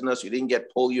get tetanus, you didn't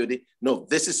get polio. No,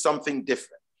 this is something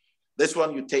different. This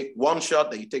one, you take one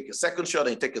shot, then you take a second shot,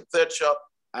 then you take a third shot,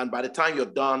 and by the time you're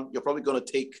done, you're probably gonna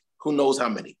take who knows how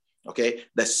many, okay?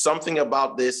 There's something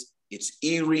about this, it's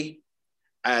eerie,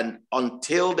 and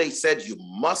until they said you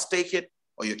must take it,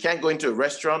 or you can't go into a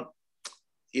restaurant,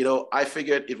 I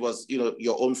figured it was,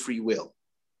 your own free will.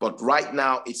 But right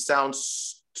now, it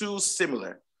sounds too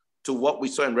similar to what we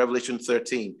saw in Revelation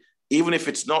 13. Even if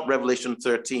it's not Revelation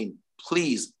 13,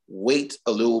 please wait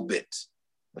a little bit,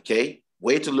 okay?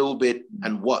 Wait a little bit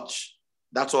and watch.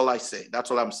 That's all I say. That's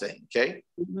all I'm saying, okay?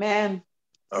 Amen.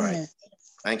 All right.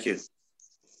 Thank you.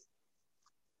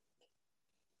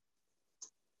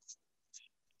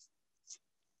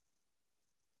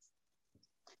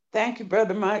 Thank you,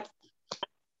 Brother Mike.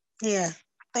 Yeah.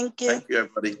 Thank you. Thank you,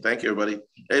 everybody. Thank you, everybody.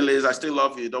 Hey, Liz, I still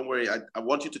love you. Don't worry. I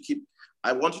want you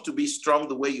to be strong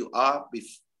the way you are, be,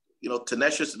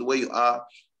 tenacious the way you are.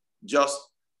 Just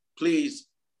please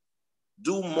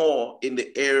do more in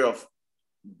the area of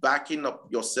backing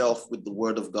up yourself with the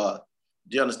word of God.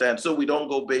 Do you understand? So we don't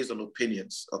go based on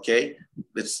opinions, okay?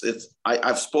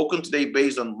 I've spoken today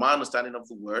based on my understanding of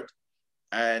the word,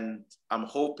 and I'm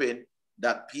hoping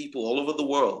that people all over the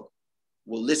world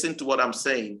will listen to what I'm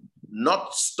saying,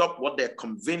 not stop what they're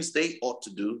convinced they ought to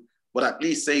do, but at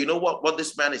least say, you know what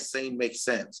this man is saying makes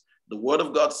sense. The word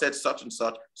of God said such and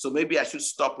such, so maybe I should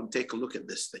stop and take a look at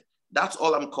this thing. That's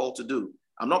all I'm called to do.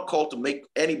 I'm not called to make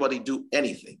anybody do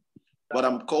anything, but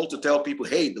I'm called to tell people,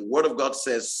 hey, the word of God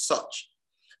says such.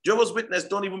 Jehovah's Witnesses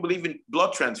don't even believe in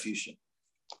blood transfusion.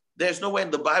 There's nowhere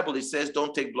in the Bible it says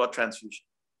don't take blood transfusion.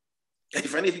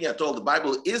 If anything at all, the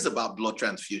Bible is about blood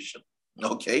transfusion,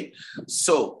 okay?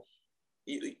 So,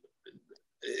 it's,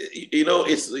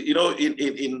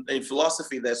 in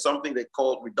philosophy, there's something they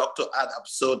call reductio ad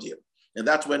absurdum. And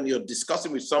that's when you're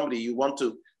discussing with somebody, you want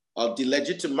to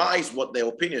delegitimize what their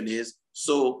opinion is,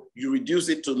 so you reduce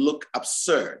it to look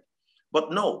absurd.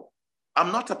 But no,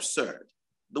 I'm not absurd.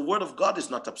 The word of God is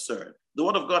not absurd. The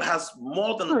word of God has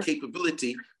more than the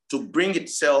capability to bring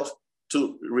itself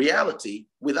to reality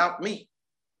without me.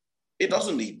 It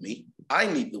doesn't need me. I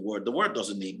need the word. The word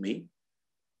doesn't need me.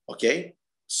 Okay?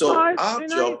 So our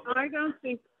job. I don't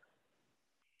think.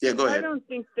 Yeah, go ahead. I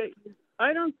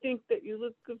don't think that you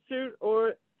look absurd,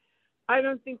 or I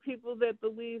don't think people that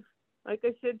believe, like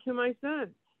I said to my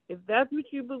son, if that's what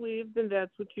you believe, then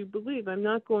that's what you believe. I'm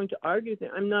not going to argue with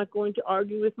I'm not going to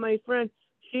argue with my friend.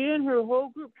 She and her whole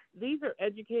group, these are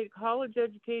educated,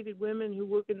 college-educated women who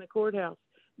work in the courthouse.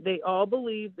 They all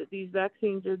believe that these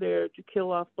vaccines are there to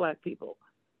kill off Black people.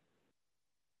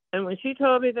 And when she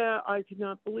told me that, I could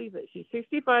not believe it. She's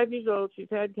 65 years old. She's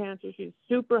had cancer. She's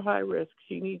super high risk.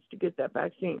 She needs to get that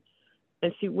vaccine,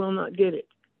 and she will not get it.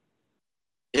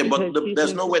 Yeah, but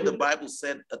there's no way the Bible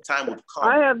said a time would come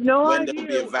I have no when idea. there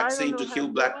will be a vaccine to kill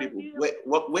Black people.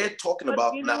 What we're talking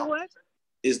about now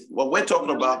is what we're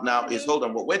talking about now is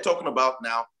what we're talking about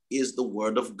now is the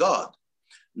word of God,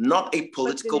 not a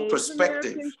political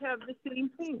perspective. Americans have the same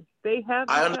thing. They have.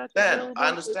 I understand.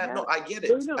 No, I get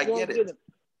it.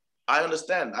 I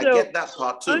understand. I get that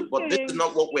part too. But this is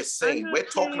not what we're saying. We're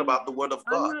talking about the word of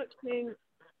God.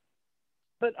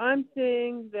 I'm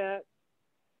saying that.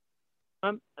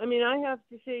 I have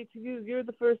to say to you, you're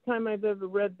the first time I've ever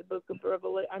read the book of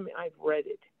Revelation. I've read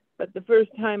it, but the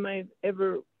first time I've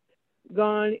ever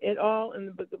gone at all in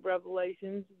the book of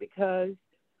Revelations, because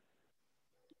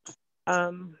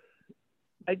I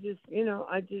just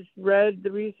read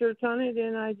the research on it,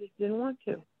 and I just didn't want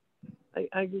to.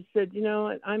 I just said,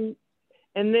 and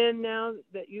then now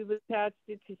that you've attached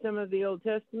it to some of the Old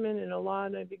Testament and a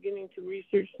lot, I'm beginning to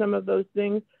research some of those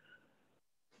things.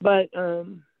 But,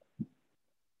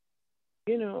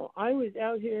 I was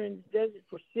out here in the desert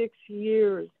for 6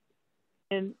 years,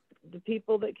 and the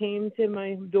people that came to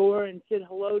my door and said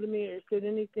hello to me or said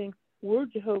anything were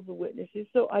Jehovah's Witnesses.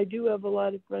 So I do have a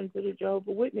lot of friends that are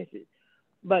Jehovah's Witnesses.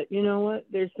 But you know what?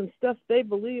 There's some stuff they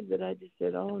believe that I just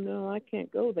said, oh, no, I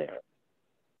can't go there.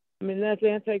 That's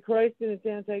anti-Christ and it's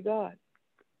anti-God.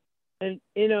 And,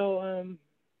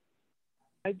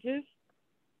 I just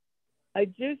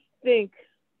think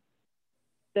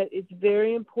that it's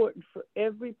very important for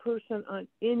every person on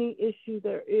any issue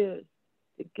there is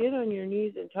to get on your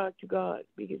knees and talk to God,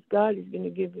 because God is going to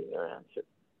give you your answer.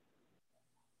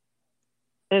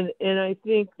 And I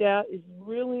think that is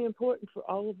really important for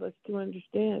all of us to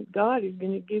understand. God is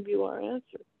going to give you our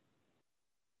answer.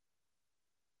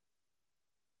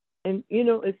 And, you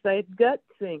know, it's that gut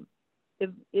thing.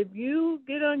 If you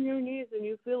get on your knees and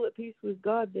you feel at peace with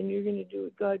God, then you're going to do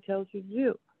what God tells you to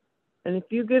do. And if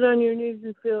you get on your knees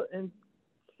and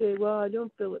say, well, I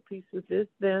don't feel at peace with this,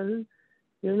 then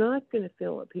you're not going to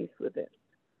feel at peace with it.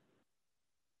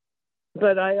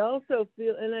 But I also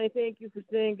feel, and I thank you for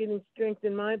saying getting strength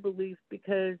in my belief,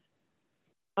 because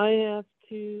I have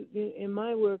to, in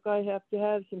my work, I have to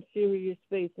have some serious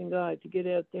faith in God to get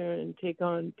out there and take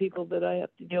on people that I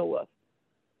have to deal with.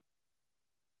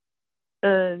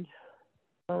 And,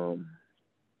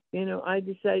 you know, I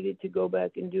decided to go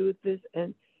back and do this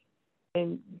and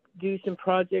do some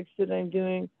projects that I'm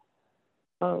doing.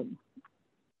 And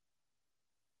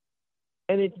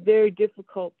it's very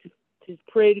difficult to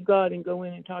pray to God and go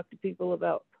in and talk to people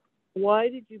about why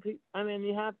did you, I mean,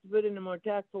 you have to put it in a more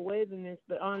tactful way than this,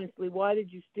 but honestly, why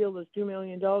did you steal those $2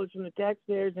 million from the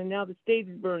taxpayers and now the state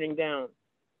is burning down?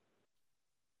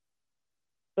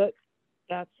 But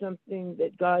that's something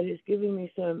that God has given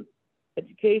me some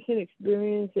education,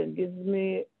 experience, and gives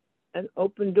me an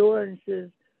open door and says,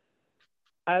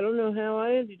 I don't know how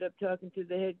I ended up talking to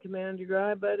the head commander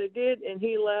guy, but I did, and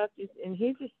he laughed, and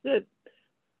he just said,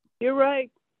 you're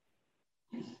right.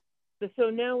 So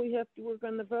now we have to work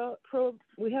on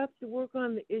we have to work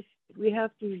on the issues. We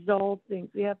have to resolve things.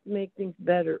 We have to make things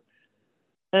better.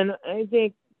 And I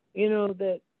think, you know,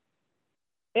 that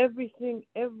everything,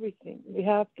 we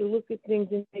have to look at things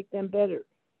and make them better.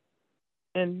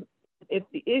 And if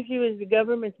the issue is the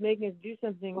government's making us do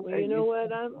something, well, you know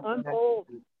what? I'm old.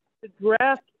 The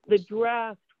draft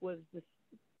was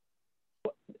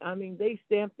they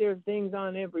stamped their things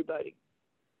on everybody.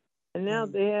 And now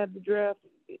they have the draft.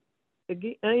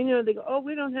 You know, they go, oh,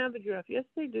 we don't have a draft. Yes,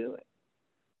 they do.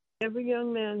 Every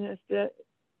young man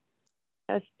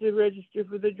has to register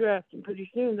for the draft, and pretty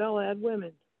soon they'll add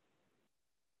women.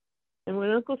 And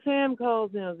when Uncle Sam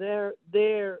calls now,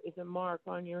 there is a mark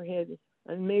on your head.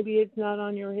 And maybe it's not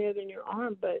on your head and your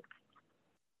arm, but,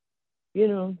 you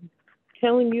know,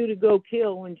 telling you to go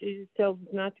kill when Jesus tells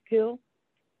us not to kill.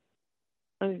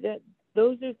 I mean,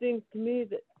 those are things to me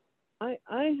that I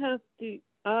have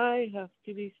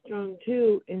to be strong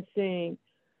too in saying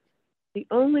the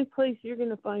only place you're going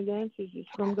to find answers is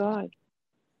from God.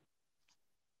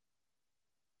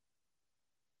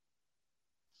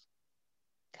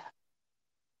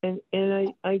 And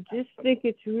I just think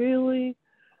it's really,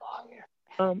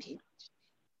 I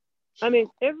mean,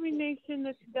 every nation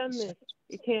that's done this,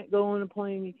 you can't go on a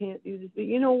plane, you can't do this. But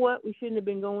you know what? We shouldn't have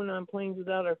been going on planes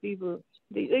without our fever.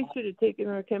 They should have taken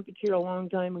our temperature a long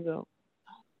time ago.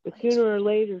 But sooner or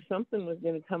later, something was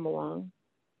going to come along,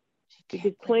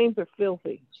 because planes are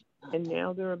filthy. And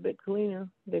now they're a bit cleaner.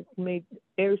 They've made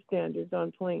air standards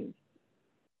on planes.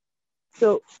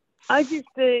 So I just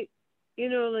say, you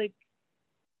know, like,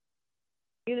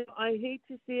 you know, I hate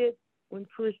to see it when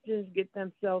Christians get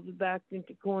themselves backed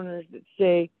into corners that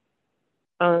say,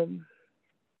 well,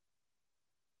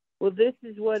 this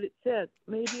is what it says.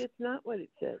 Maybe it's not what it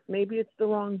says. Maybe it's the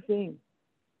wrong thing.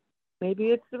 Maybe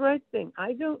it's the right thing.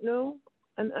 I don't know.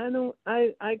 And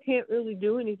I can't really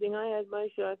do anything. I had my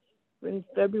shots in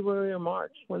February or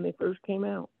March when they first came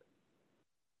out.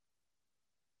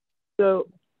 So,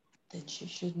 that you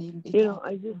shouldn't even be, you know,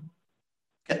 I just...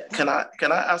 Can I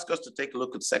ask us to take a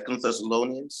look at 2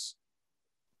 Thessalonians?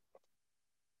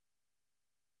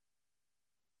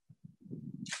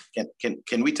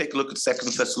 Can we take a look at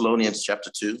 2 Thessalonians chapter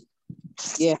 2?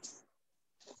 Yeah.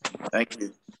 Thank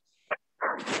you.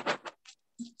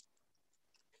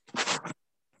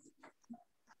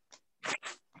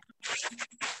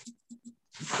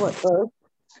 What verse?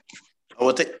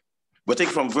 We'll take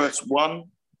from verse 1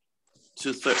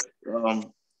 to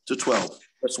 12.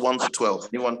 Verse 1 to 12.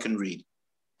 Anyone can read.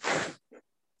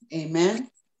 Amen.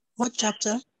 What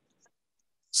chapter?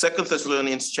 2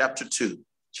 Thessalonians chapter 2.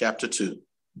 Chapter 2.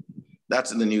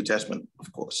 That's in the New Testament,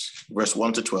 of course. Verse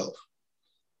 1 to 12.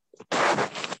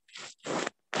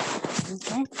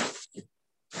 Okay.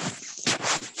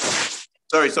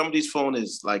 Sorry, somebody's phone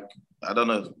is like, I don't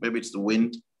know, maybe it's the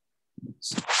wind.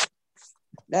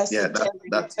 That's yeah,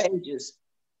 that's pages.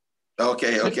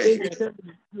 Okay.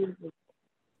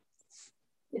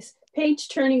 This page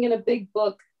turning in a big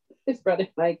book, Brother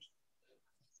Mike.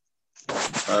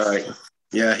 All right.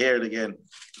 Yeah, hear it again.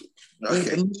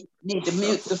 Okay. Need to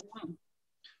mute the phone.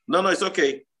 No, it's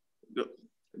okay.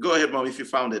 Go ahead, Mom, if you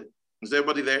found it. Is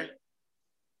everybody there?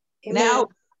 Now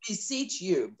beseech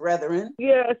you, brethren.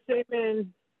 Yes,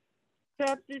 amen.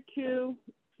 Chapter 2,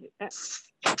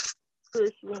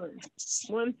 verse 1.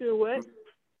 1 through what?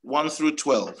 1 through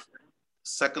 12.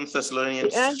 2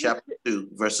 Thessalonians chapter 2,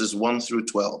 verses 1 through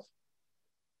 12.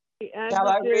 The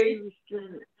adversary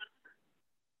restraint.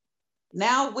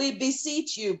 Now we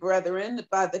beseech you, brethren,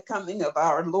 by the coming of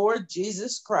our Lord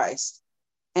Jesus Christ,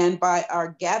 and by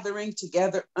our gathering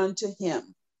together unto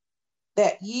him,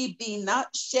 that ye be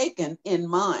not shaken in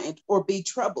mind, or be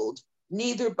troubled,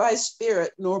 neither by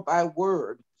spirit, nor by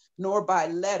word, nor by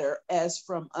letter, as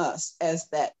from us, as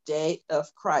that day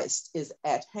of Christ is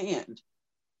at hand.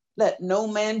 Let no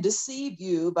man deceive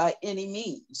you by any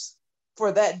means,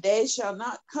 for that day shall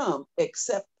not come,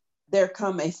 except there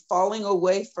come a falling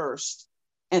away first,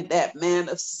 and that man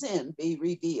of sin be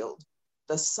revealed,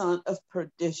 the son of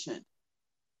perdition,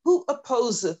 who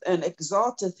opposeth and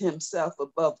exalteth himself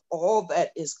above all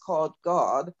that is called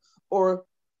God, or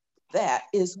that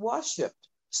is worshipped,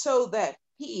 so that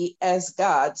he, as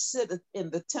God, sitteth in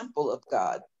the temple of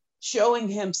God, showing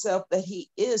himself that he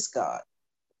is God.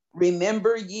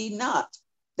 Remember ye not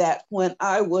that when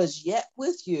I was yet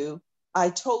with you, I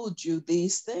told you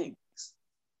these things?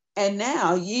 And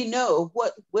now ye know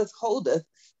what withholdeth,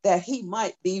 that he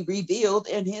might be revealed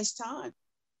in his time.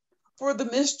 For the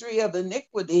mystery of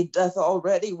iniquity doth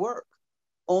already work.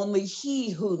 Only he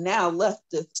who now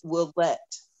letteth will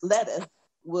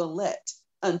let,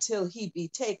 until he be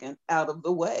taken out of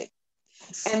the way.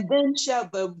 And then shall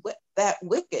that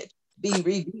wicked be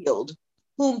revealed,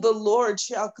 whom the Lord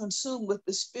shall consume with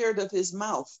the spirit of his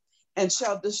mouth, and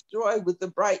shall destroy with the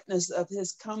brightness of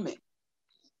his coming.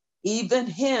 Even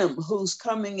him whose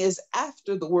coming is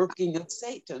after the working of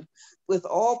Satan, with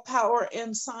all power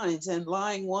and signs and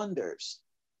lying wonders,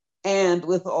 and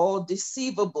with all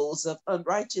deceivables of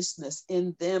unrighteousness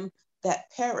in them that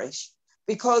perish,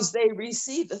 because they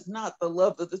receiveth not the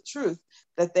love of the truth,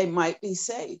 that they might be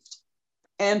saved.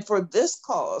 And for this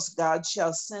cause God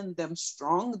shall send them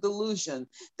strong delusion,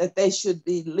 that they should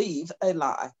believe a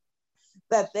lie,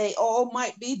 that they all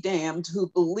might be damned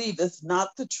who believeth not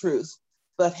the truth,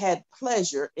 but had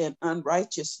pleasure in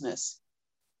unrighteousness.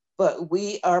 But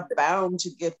we are bound to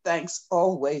give thanks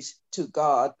always to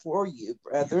God for you,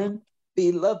 brethren,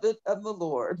 beloved of the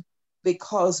Lord,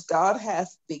 because God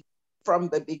hath from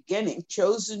the beginning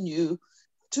chosen you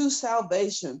to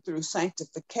salvation through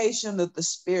sanctification of the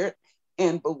Spirit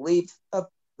and belief of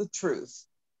the truth.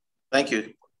 Thank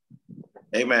you.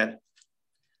 Amen.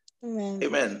 Amen.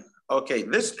 Amen. Okay,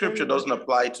 this scripture doesn't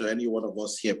apply to any one of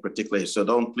us here particularly, so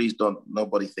please don't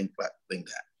nobody think that.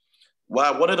 Why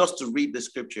I wanted us to read the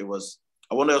scripture was,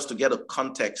 I wanted us to get a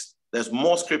context. There's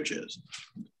more scriptures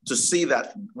to see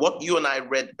that what you and I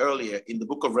read earlier in the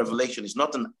book of Revelation is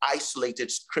not an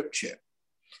isolated scripture.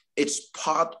 It's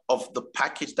part of the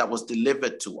package that was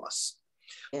delivered to us.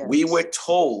 Yes. We were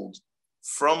told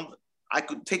I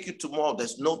could take you to more,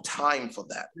 there's no time for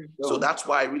that. So that's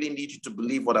why I really need you to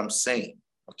believe what I'm saying.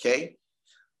 Okay,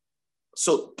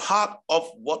 so part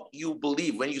of what you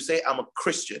believe, when you say I'm a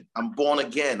Christian, I'm born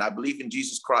again, I believe in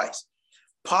Jesus Christ,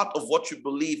 part of what you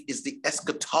believe is the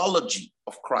eschatology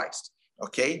of Christ.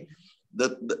 Okay,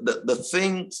 the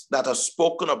things that are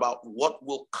spoken about what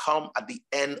will come at the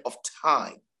end of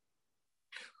time.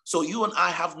 So you and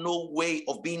I have no way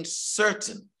of being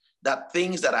certain that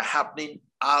things that are happening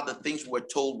are the things we're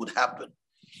told would happen,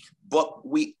 but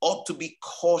we ought to be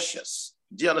cautious.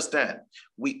 Do you understand?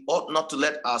 We ought not to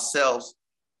let ourselves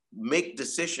make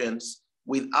decisions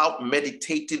without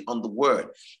meditating on the word.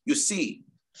 You see,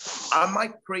 I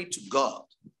might pray to God,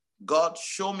 God,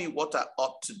 show me what I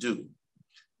ought to do.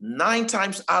 9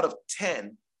 times out of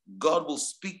 10, God will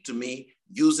speak to me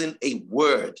using a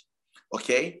word.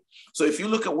 Okay? So if you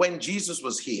look at when Jesus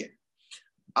was here,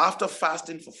 after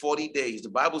fasting for 40 days, the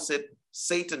Bible said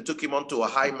Satan took him onto a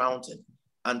high mountain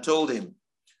and told him,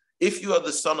 if you are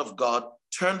the Son of God,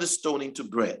 turn the stone into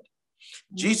bread.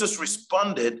 Jesus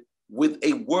responded with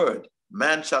a word.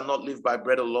 Man shall not live by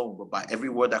bread alone, but by every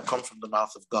word that comes from the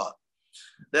mouth of God.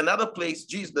 Then another place,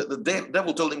 the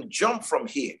devil told him, jump from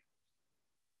here.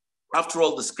 After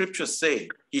all, the scriptures say,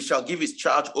 he shall give his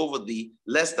charge over thee,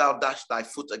 lest thou dash thy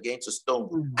foot against a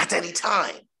stone at any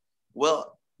time.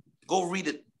 Well, go read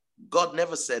it. God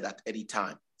never said at any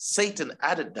time. Satan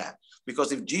added that,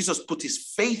 because if Jesus put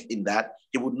his faith in that,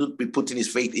 he would not be putting his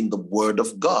faith in the word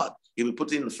of God. He would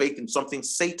put in the faith in something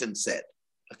Satan said.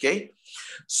 Okay?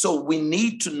 So we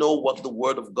need to know what the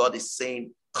word of God is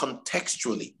saying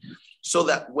contextually, so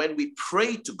that when we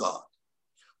pray to God,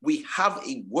 we have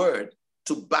a word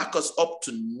to back us up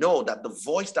to know that the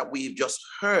voice that we've just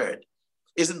heard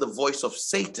isn't the voice of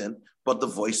Satan, but the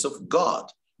voice of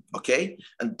God. Okay?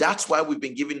 And that's why we've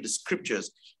been given the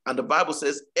scriptures. And the Bible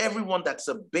says everyone that's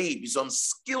a babe is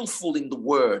unskillful in the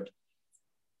word.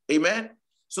 Amen?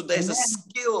 So there's a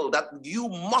skill that you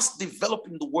must develop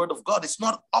in the word of God. It's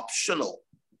not optional.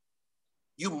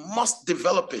 You must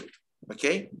develop it.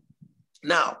 Okay?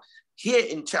 Now, here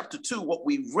in chapter 2, what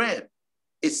we read,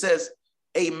 it says,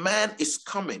 a man is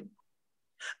coming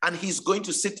and he's going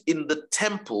to sit in the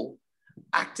temple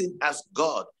acting as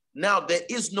God. Now, there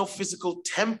is no physical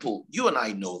temple. You and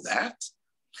I know that.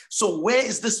 So where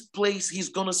is this place he's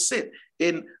going to sit?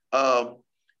 In,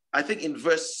 I think in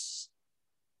verse,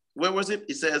 where was it?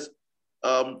 It says,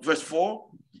 verse 4,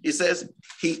 it says,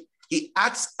 he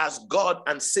acts as God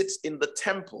and sits in the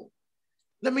temple.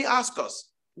 Let me ask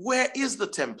us, where is the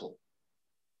temple?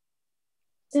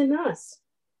 It's in us.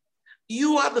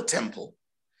 You are the temple.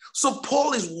 So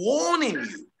Paul is warning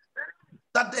you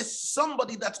that there's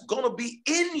somebody that's going to be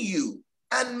in you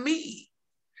and me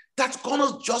that's going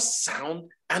to just sound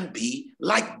and be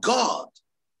like God.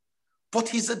 But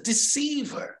he's a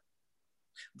deceiver.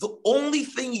 The only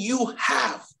thing you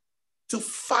have to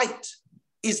fight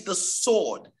is the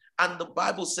sword. And the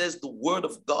Bible says the word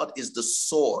of God is the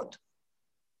sword.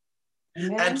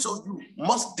 Amen. And so you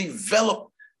must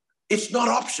develop. It's not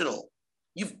optional.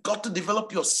 You've got to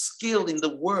develop your skill in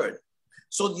the word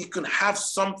so you can have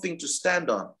something to stand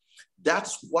on.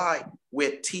 That's why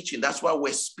we're teaching. That's why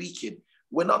we're speaking.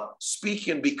 We're not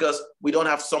speaking because we don't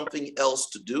have something else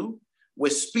to do. We're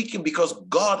speaking because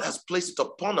God has placed it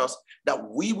upon us that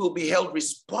we will be held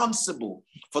responsible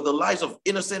for the lives of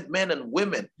innocent men and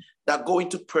women that go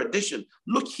into perdition.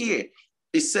 Look here.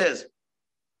 It says,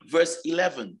 verse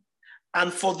 11,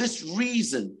 and for this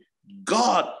reason,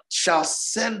 God shall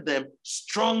send them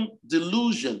strong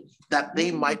delusion that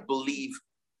they might believe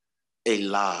a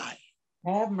lie.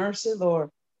 Have mercy, Lord.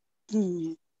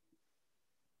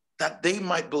 That they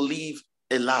might believe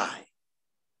a lie.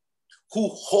 Who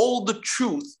hold the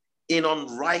truth in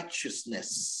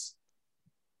unrighteousness.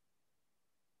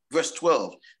 Verse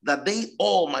 12, that they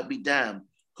all might be damned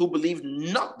who believed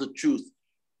not the truth,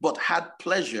 but had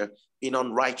pleasure in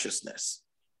unrighteousness.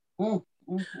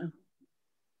 Mm-hmm.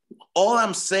 All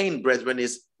I'm saying, brethren,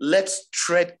 is let's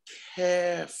tread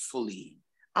carefully.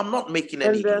 I'm not making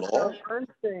any law. That's all I'm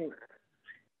saying.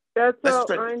 That's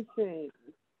all I'm saying.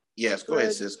 Yes, go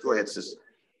ahead, sis. Go ahead, sis.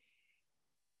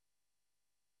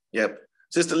 Yep.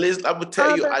 Sister Liz, I would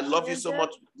tell you, I love you so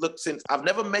much. Look, since I've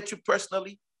never met you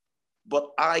personally, but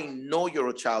I know you're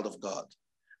a child of God.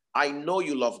 I know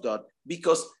you love God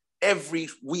because every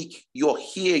week you're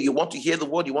here. You want to hear the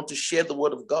word. You want to share the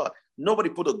word of God. Nobody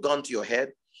put a gun to your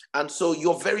head. And so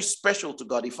you're very special to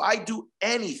God. If I do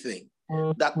anything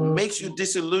that makes you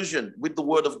disillusioned with the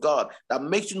word of God, that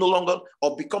makes you no longer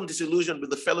or become disillusioned with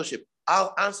the fellowship,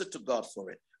 I'll answer to God for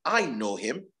it. I know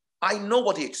him. I know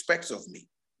what he expects of me.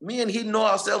 Me and he know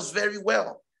ourselves very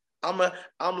well. I'm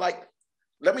like,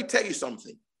 let me tell you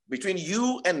something. Between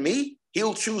you and me,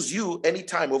 he'll choose you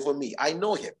anytime over me. I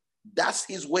know him. That's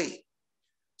his way.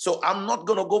 So I'm not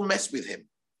going to go mess with him.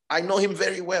 I know him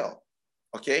very well.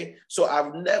 Okay. So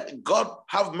I've never, God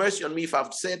have mercy on me if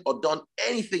I've said or done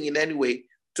anything in any way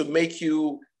to make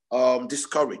you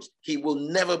discouraged. He will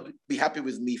never be happy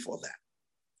with me for that.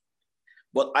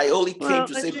 But I only came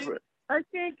to say... I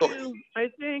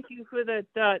thank you for that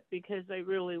thought, because I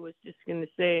really was just going to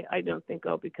say, I don't think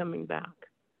I'll be coming back.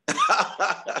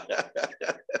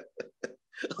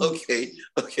 Okay.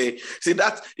 See,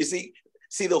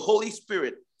 the Holy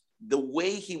Spirit, the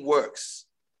way he works,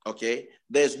 okay,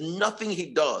 there's nothing he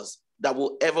does that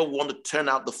will ever want to turn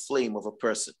out the flame of a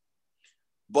person.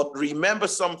 But remember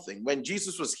something, when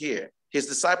Jesus was here, his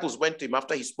disciples went to him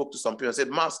after he spoke to some people and said,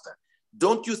 Master,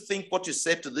 don't you think what you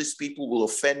said to these people will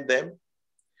offend them?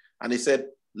 And he said,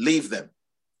 leave them,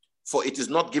 for it is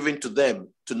not given to them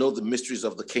to know the mysteries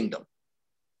of the kingdom.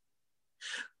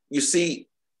 You see,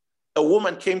 a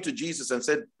woman came to Jesus and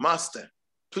said, Master,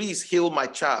 please heal my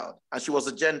child. And she was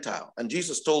a Gentile. And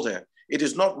Jesus told her, it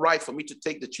is not right for me to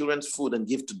take the children's food and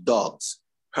give to dogs.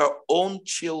 Her own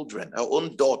children, her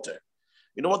own daughter.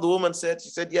 You know what the woman said? She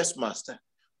said, yes, Master.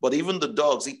 But even the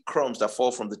dogs eat crumbs that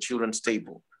fall from the children's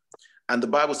table. And the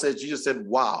Bible says, Jesus said,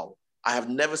 wow, I have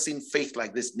never seen faith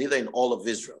like this, neither in all of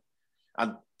Israel.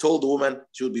 And told the woman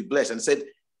she would be blessed and said,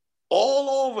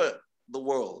 all over the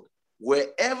world,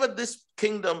 wherever this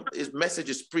message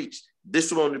is preached,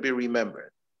 this woman will be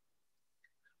remembered.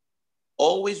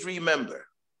 Always remember,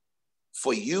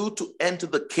 for you to enter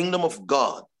the kingdom of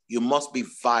God, you must be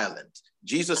violent.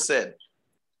 Jesus said,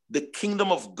 the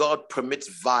kingdom of God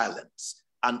permits violence,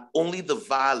 and only the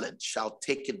violent shall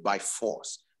take it by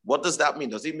force. What does that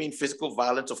mean? Does it mean physical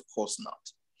violence? Of course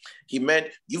not. He meant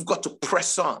you've got to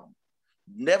press on.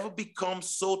 Never become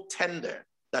so tender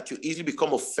that you easily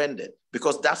become offended,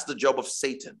 because that's the job of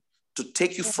Satan, to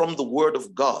take you from the word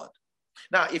of God.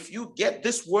 Now, if you get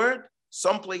this word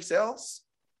someplace else,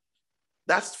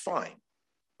 that's fine.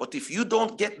 But if you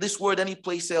don't get this word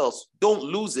anyplace else, don't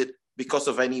lose it because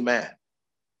of any man.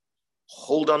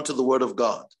 Hold on to the word of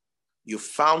God. You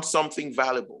found something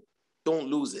valuable. Don't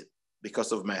lose it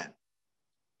because of man.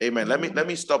 Amen. Let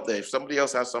me stop there. If somebody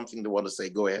else has something they want to say,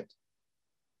 go ahead.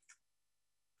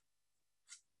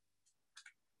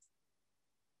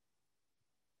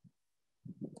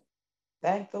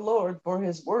 Thank the Lord for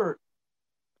his word.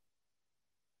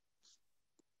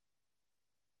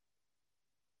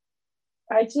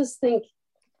 I just think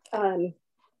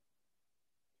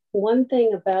one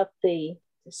thing about the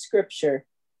scripture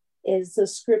is the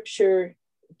scripture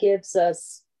gives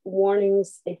us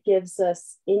warnings, it gives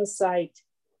us insight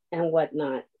and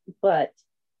whatnot. But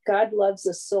God loves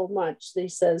us so much that he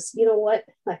says, you know what?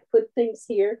 I put things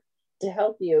here to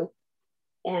help you.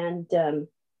 And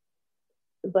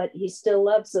but he still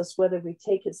loves us whether we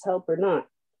take his help or not.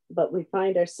 But we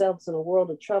find ourselves in a world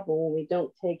of trouble when we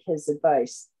don't take his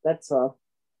advice. That's all.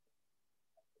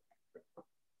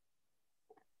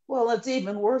 Well, it's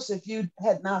even worse if you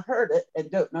had not heard it and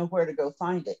don't know where to go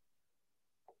find it.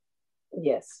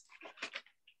 Yes.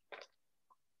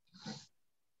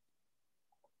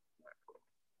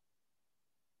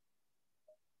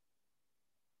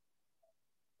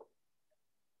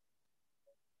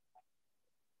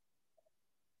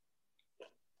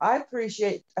 I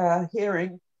appreciate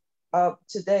hearing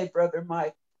today, Brother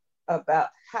Mike, about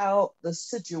how the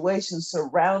situation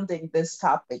surrounding this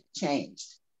topic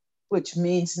changed, which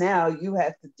means now you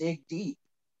have to dig deep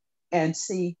and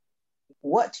see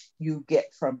what you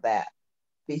get from that.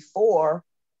 Before,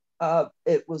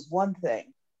 it was one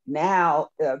thing. Now,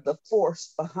 the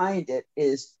force behind it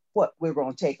is what we're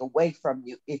going to take away from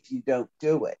you if you don't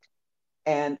do it.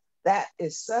 And that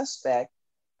is suspect,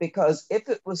 because if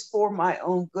it was for my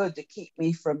own good to keep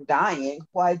me from dying,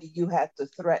 why do you have to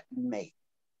threaten me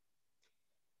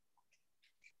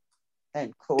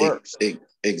and coerce?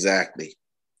 Exactly.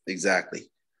 I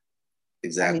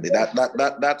mean,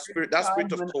 that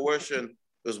spirit of coercion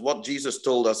is what Jesus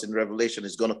told us in Revelation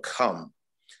is going to come.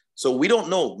 So we don't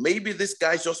know. Maybe this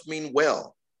guy's just mean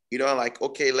well, like,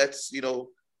 okay, let's,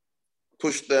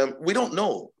 push them. We don't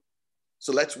know.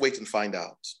 So let's wait and find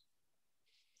out.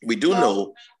 We do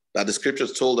know that the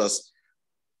scriptures told us,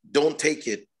 don't take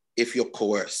it if you're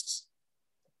coerced.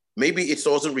 Maybe it's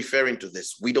also referring to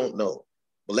this. We don't know,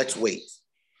 but let's wait.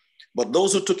 But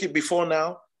those who took it before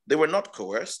now, they were not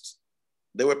coerced.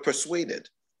 They were persuaded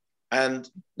and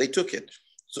they took it.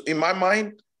 So in my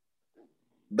mind,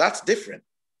 that's different.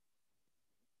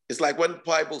 It's like when the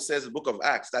Bible says in the book of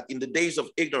Acts that in the days of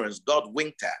ignorance, God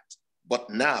winked at, but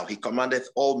now he commandeth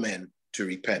all men to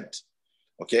repent.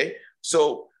 Okay?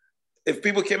 So if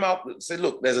people came out and said,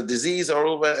 look, there's a disease all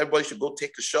over, everybody should go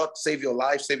take a shot, save your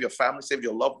life, save your family, save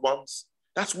your loved ones.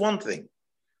 That's one thing.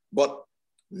 But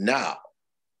now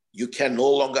you can no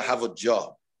longer have a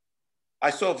job. I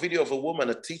saw a video of a woman,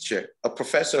 a teacher, a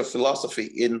professor of philosophy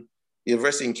in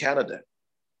university in Canada,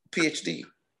 PhD.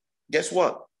 Guess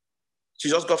what? She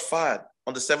just got fired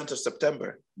on the 7th of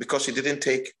September because she didn't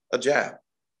take a jab.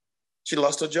 She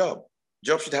lost her job.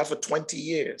 Job she'd had for 20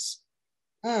 years.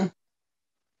 I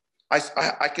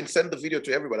can send the video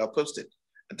to everybody. I'll post it.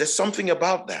 There's something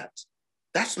about that.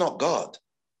 That's not God.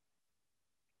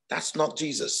 That's not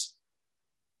Jesus.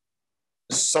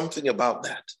 There's something about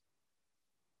that.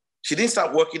 She didn't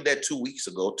start working there 2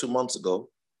 months ago.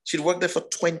 She'd worked there for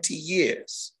 20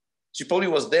 years. She probably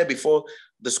was there before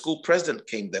the school president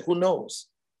came there. Who knows?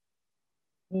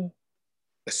 There's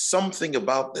something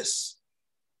about this.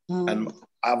 And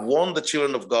I've warned the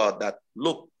children of God that,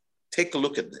 look, take a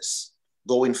look at this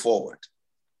going forward.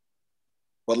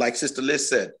 But like Sister Liz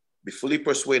said, be fully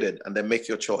persuaded and then make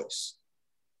your choice.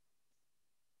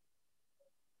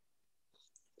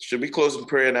 Should we close in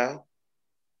prayer now?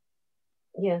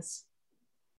 Yes.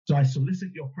 So I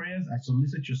solicit your prayers. I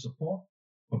solicit your support.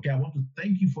 Okay, I want to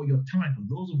thank you for your time. For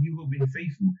those of you who have been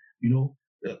faithful,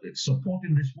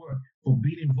 supporting this work, for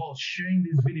being involved, sharing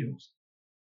these videos.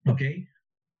 Okay,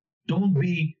 don't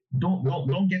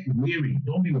get weary.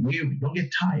 Don't be weary. Don't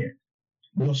get tired.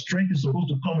 Your strength is supposed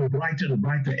to come brighter and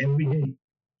brighter every day.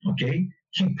 Okay,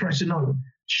 keep pressing on.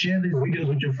 Share these videos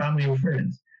with your family and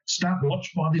friends. Start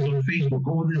watch parties on Facebook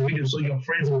over this video so your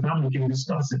friends and family can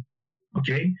discuss it.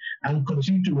 Okay, and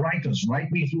continue to write us. Write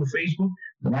me through Facebook.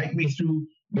 Write me through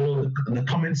the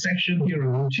comment section here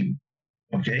on YouTube.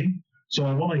 Okay, so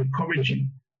I want to encourage you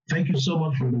Thank you so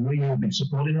much for the way you've been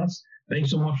supporting us.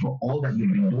 Thanks so much for all that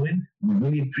you've been doing. We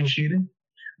really appreciate it.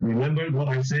 Remember what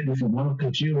I said, if you want to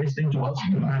continue listening to us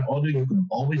via audio, you can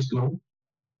always go,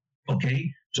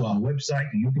 okay, to our website.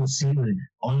 You can see the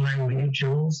online radio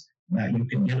channels that you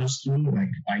can get us through.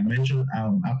 Like I mentioned,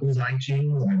 Apple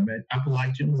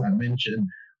iTunes, I mentioned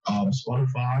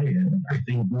Spotify, and I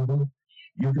think Google.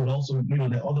 You can also, there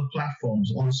are other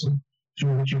platforms also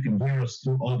through which you can hear us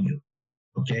through audio.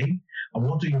 Okay, I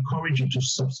want to encourage you to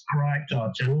subscribe to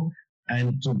our channel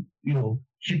and to,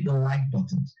 hit the like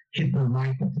buttons. Hit the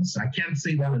like buttons. I can't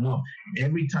say that enough.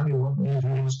 Every time you watch these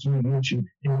videos through YouTube,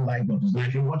 hit the like buttons. Now,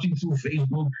 if you're watching through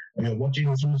Facebook or you're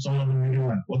watching through some other medium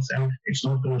like WhatsApp, it's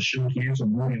not going to show here, so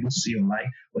you won't be able to see your like.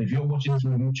 But if you're watching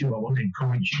through YouTube, I want to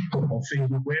encourage you, or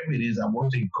Facebook, wherever it is, I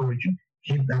want to encourage you,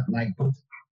 hit that like button.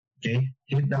 Okay,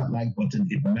 hit that like button.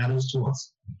 It matters to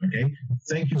us. Okay,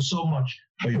 thank you so much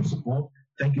for your support.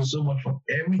 Thank you so much for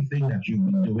everything that you've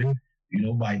been doing,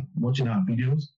 by watching our videos.